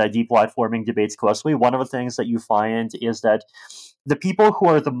recent deplatforming debates closely, one of the things that you find is that the people who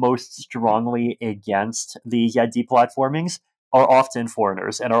are the most strongly against the deplatformings are often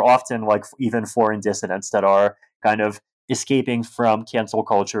foreigners and are often like even foreign dissidents that are kind of escaping from cancel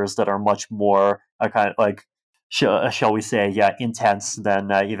cultures that are much more kind of like shall we say, intense than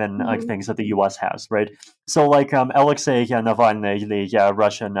even like things that the U.S. has, right? So, like Alexei Navalny, the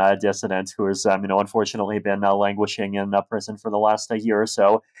Russian dissident who has, unfortunately been languishing in prison for the last year or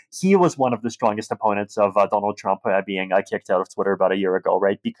so, he was one of the strongest opponents of Donald Trump being kicked out of Twitter about a year ago,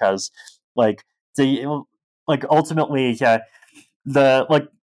 right? Because, like, ultimately, the like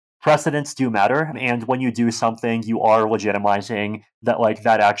precedents do matter, and when you do something you are legitimizing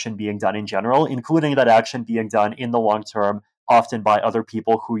that action being done in general, including that action being done in the long term, often by other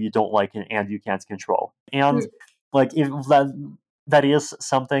people who you don't like and you can't control. And like if that is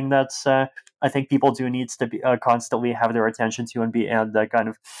something that's I think people do needs to be constantly have their attention to and be and kind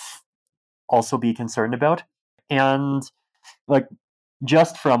of also be concerned about. And like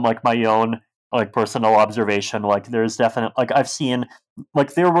just from like my own like personal observation, like there's definitely like I've seen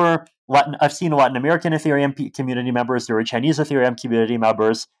Latin American Ethereum community members, there were Chinese Ethereum community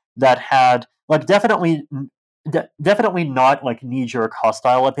members that had like definitely not like knee-jerk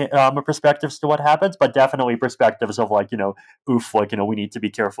hostile perspectives to what happens, but definitely perspectives of like oof, like we need to be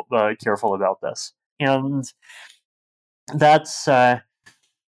careful about this. And that's so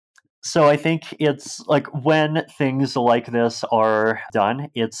I think it's like when things like this are done,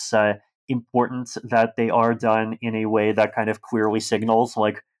 it's important that they are done in a way that kind of clearly signals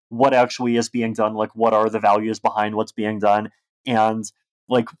like what actually is being done, like what are the values behind what's being done, and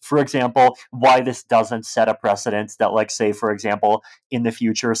like, for example, why this doesn't set a precedent that, like, say, for example, in the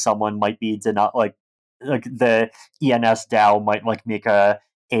future, someone might be denied, like the ENS DAO might like make a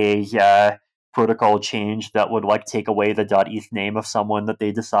protocol change that would like take away the .eth name of someone that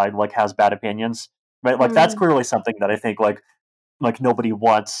they decide like has bad opinions, right? Like that's Mm. clearly something that I think like nobody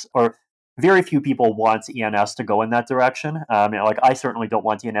wants, or very few people want ENS to go in that direction. Like I certainly don't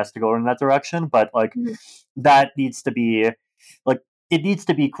want ENS to go in that direction, but like Mhm. that needs to be like it needs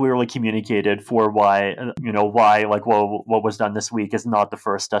to be clearly communicated for why why like what was done this week is not the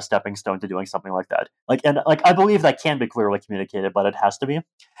first stepping stone to doing something like that. Like and like I believe that can be clearly communicated, but it has to be.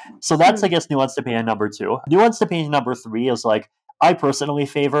 So that's, I Mm. guess, nuanced opinion number two. Nuanced opinion number three is like, I personally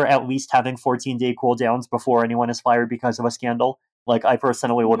favor at least having 14-day cooldowns before anyone is fired because of a scandal. Like, I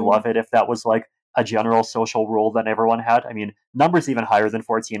personally would Mm. love it if that was like a general social rule that everyone had. I mean, numbers even higher than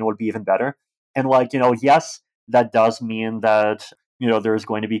 14 would be even better. And like, yes, that does mean that there's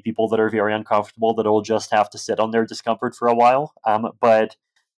going to be people that are very uncomfortable that'll just have to sit on their discomfort for a while. But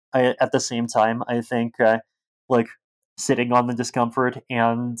at the same time, I think like sitting on the discomfort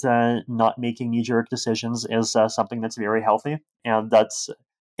and not making knee jerk decisions is something that's very healthy, and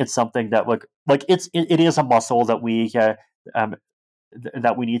it's something that it is a muscle that um,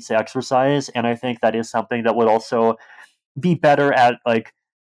 that we need to exercise, and I think that is something that would also be better at like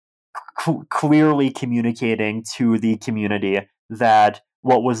clearly communicating to the community that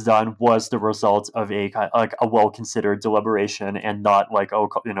what was done was the result of like a well considered deliberation and not like, oh,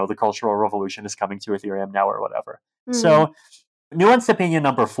 the cultural revolution is coming to Ethereum now or whatever. Mm. So nuanced opinion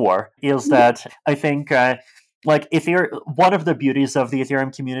number four is that I think like one of the beauties of the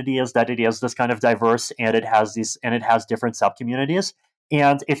Ethereum community is that it is this kind of diverse, and it has different sub communities,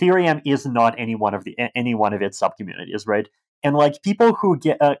 and Ethereum is not any one of its sub communities, right? And like people who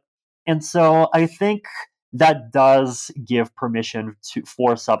get and so I think that does give permission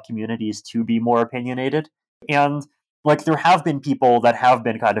for sub communities to be more opinionated. And like there have been people that have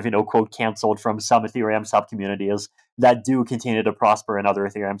been kind of quote canceled from some Ethereum sub communities that do continue to prosper in other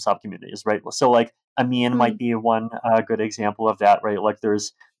Ethereum sub communities, right? So like Amin might Mm. be one good example of that, right? Like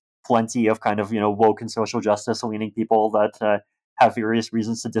there's plenty of kind of woke and social justice leaning people that have various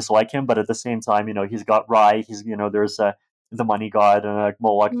reasons to dislike him, but at the same time, he's got Rai, he's there's the Money God and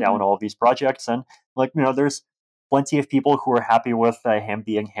Moloch now and Mm. all of these projects, and like there's plenty of people who are happy with him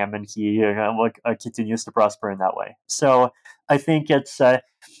being him, and he continues to prosper in that way. So I think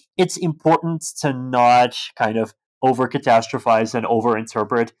it's important to not kind of over catastrophize and over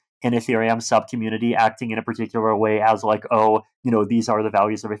interpret an Ethereum sub community acting in a particular way as like, oh, these are the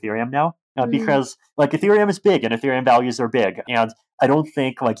values of Ethereum now. Mm. Because like Ethereum is big and Ethereum values are big. And I don't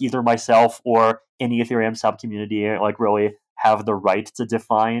think like either myself or any Ethereum sub community like really have the right to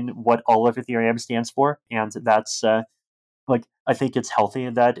define what all of Ethereum stands for. And that's like I think it's healthy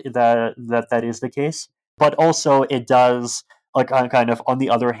that is the case, but also it does like kind of on the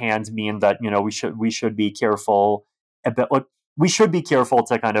other hand mean that we should be careful about like we should be careful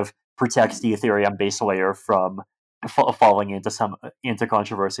to kind of protect the Ethereum base layer from falling into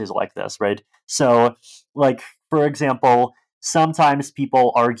controversies like this, right? So, like for example, sometimes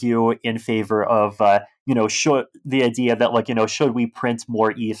people argue in favor of should the idea that like should we print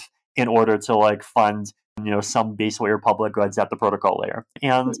more ETH in order to like fund some base layer public goods at the protocol layer.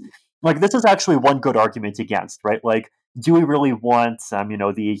 And like this is actually one good argument against, right? Like, do we really want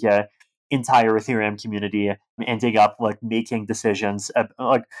the entire Ethereum community ending up like making decisions,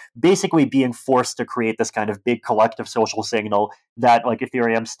 like basically being forced to create this kind of big collective social signal that like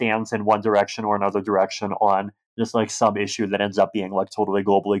Ethereum stands in one direction or another direction on just like some issue that ends up being like totally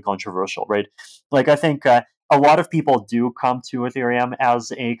globally controversial, right? Like I think a lot of people do come to Ethereum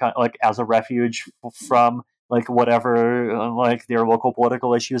as as a refuge from like whatever like their local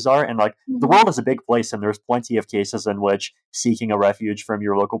political issues are, and like the Mhm. world is a big place, and there's plenty of cases in which seeking a refuge from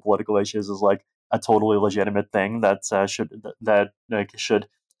your local political issues is like a totally legitimate thing that should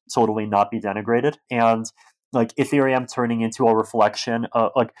totally not be denigrated. And like Ethereum turning into a reflection,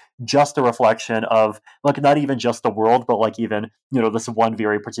 like just a reflection of like not even just the world, but like even this one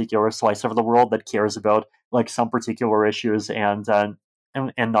very particular slice of the world that cares about like some particular issues and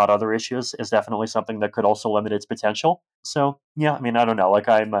not other issues is definitely something that could also limit its potential. So yeah, I mean, I don't know. Like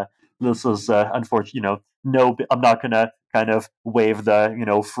this is unfortunate. No, I'm not gonna kind of wave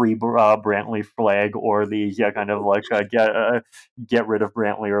the free Brantley flag or the kind of like get rid of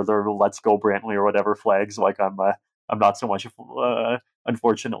Brantley or the let's go Brantley or whatever flags. Like I'm not so much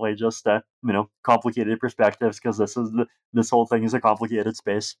unfortunately just complicated perspectives because this whole thing is a complicated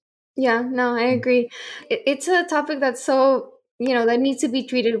space. Yeah, no, I agree. It's a topic that's so that needs to be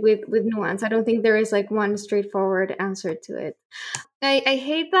treated with nuance. I don't think there is like one straightforward answer to it. I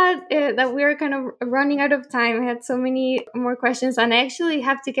hate that we're kind of running out of time. I had so many more questions, and I actually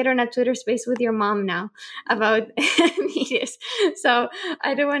have to get on a Twitter space with your mom now about media. So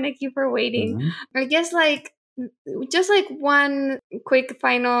I don't want to keep her waiting. Mm-hmm. I guess just like one quick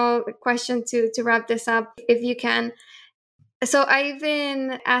final question to wrap this up, if you can. So I've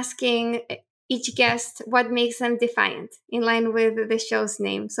been asking each guest what makes them defiant, in line with the show's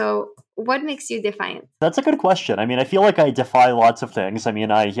name. So what makes you defiant? That's a good question. I mean, I feel like I defy lots of things. I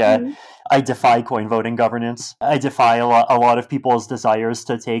mean, I defy coin voting governance. I defy a lot of people's desires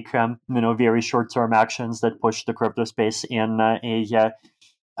to take very short-term actions that push the crypto space in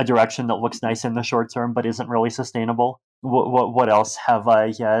a direction that looks nice in the short term but isn't really sustainable. What else have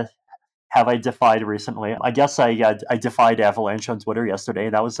I defied recently? I guess I defied Avalanche on Twitter yesterday.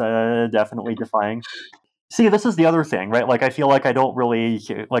 That was definitely defying. See, this is the other thing, right? Like, I feel like I don't really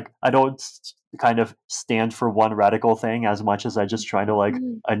kind of stand for one radical thing as much as I just try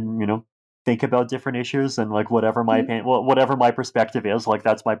to think about different issues, and like whatever my opinion, whatever my perspective is, like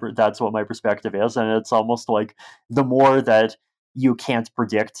that's what my perspective is, and it's almost like the more that you can't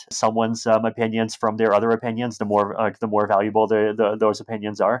predict someone's opinions from their other opinions, the more valuable those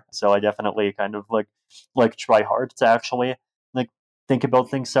opinions are. So I definitely kind of like try hard to actually like think about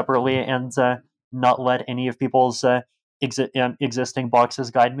things separately and not let any of people's existing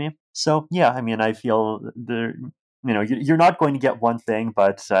boxes guide me. So yeah, I mean, I feel you're not going to get one thing,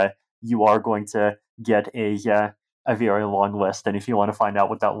 but you are going to get a very long list. And if you want to find out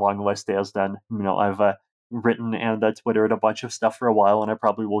what that long list is, then I've written and Twittered a bunch of stuff for a while, and I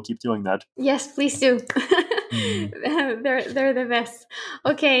probably will keep doing that. Yes, please do. They're the best.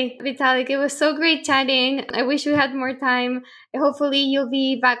 Okay, Vitalik, it was so great chatting. I wish we had more time. Hopefully you'll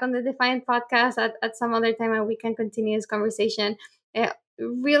be back on the Defiant podcast at some other time, and we can continue this conversation.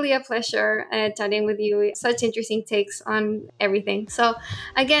 Really a pleasure chatting with you. Such interesting takes on everything. So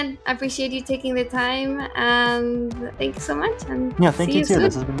again, I appreciate you taking the time, and thank you so much. And yeah, thank you too. Soon.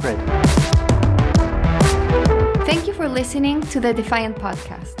 This has been great. Thank you for listening to the Defiant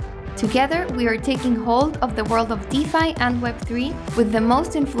podcast. Together, we are taking hold of the world of DeFi and Web3 with the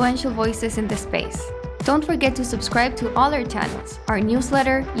most influential voices in the space. Don't forget to subscribe to all our channels, our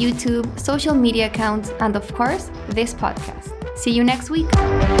newsletter, YouTube, social media accounts, and of course, this podcast. See you next week.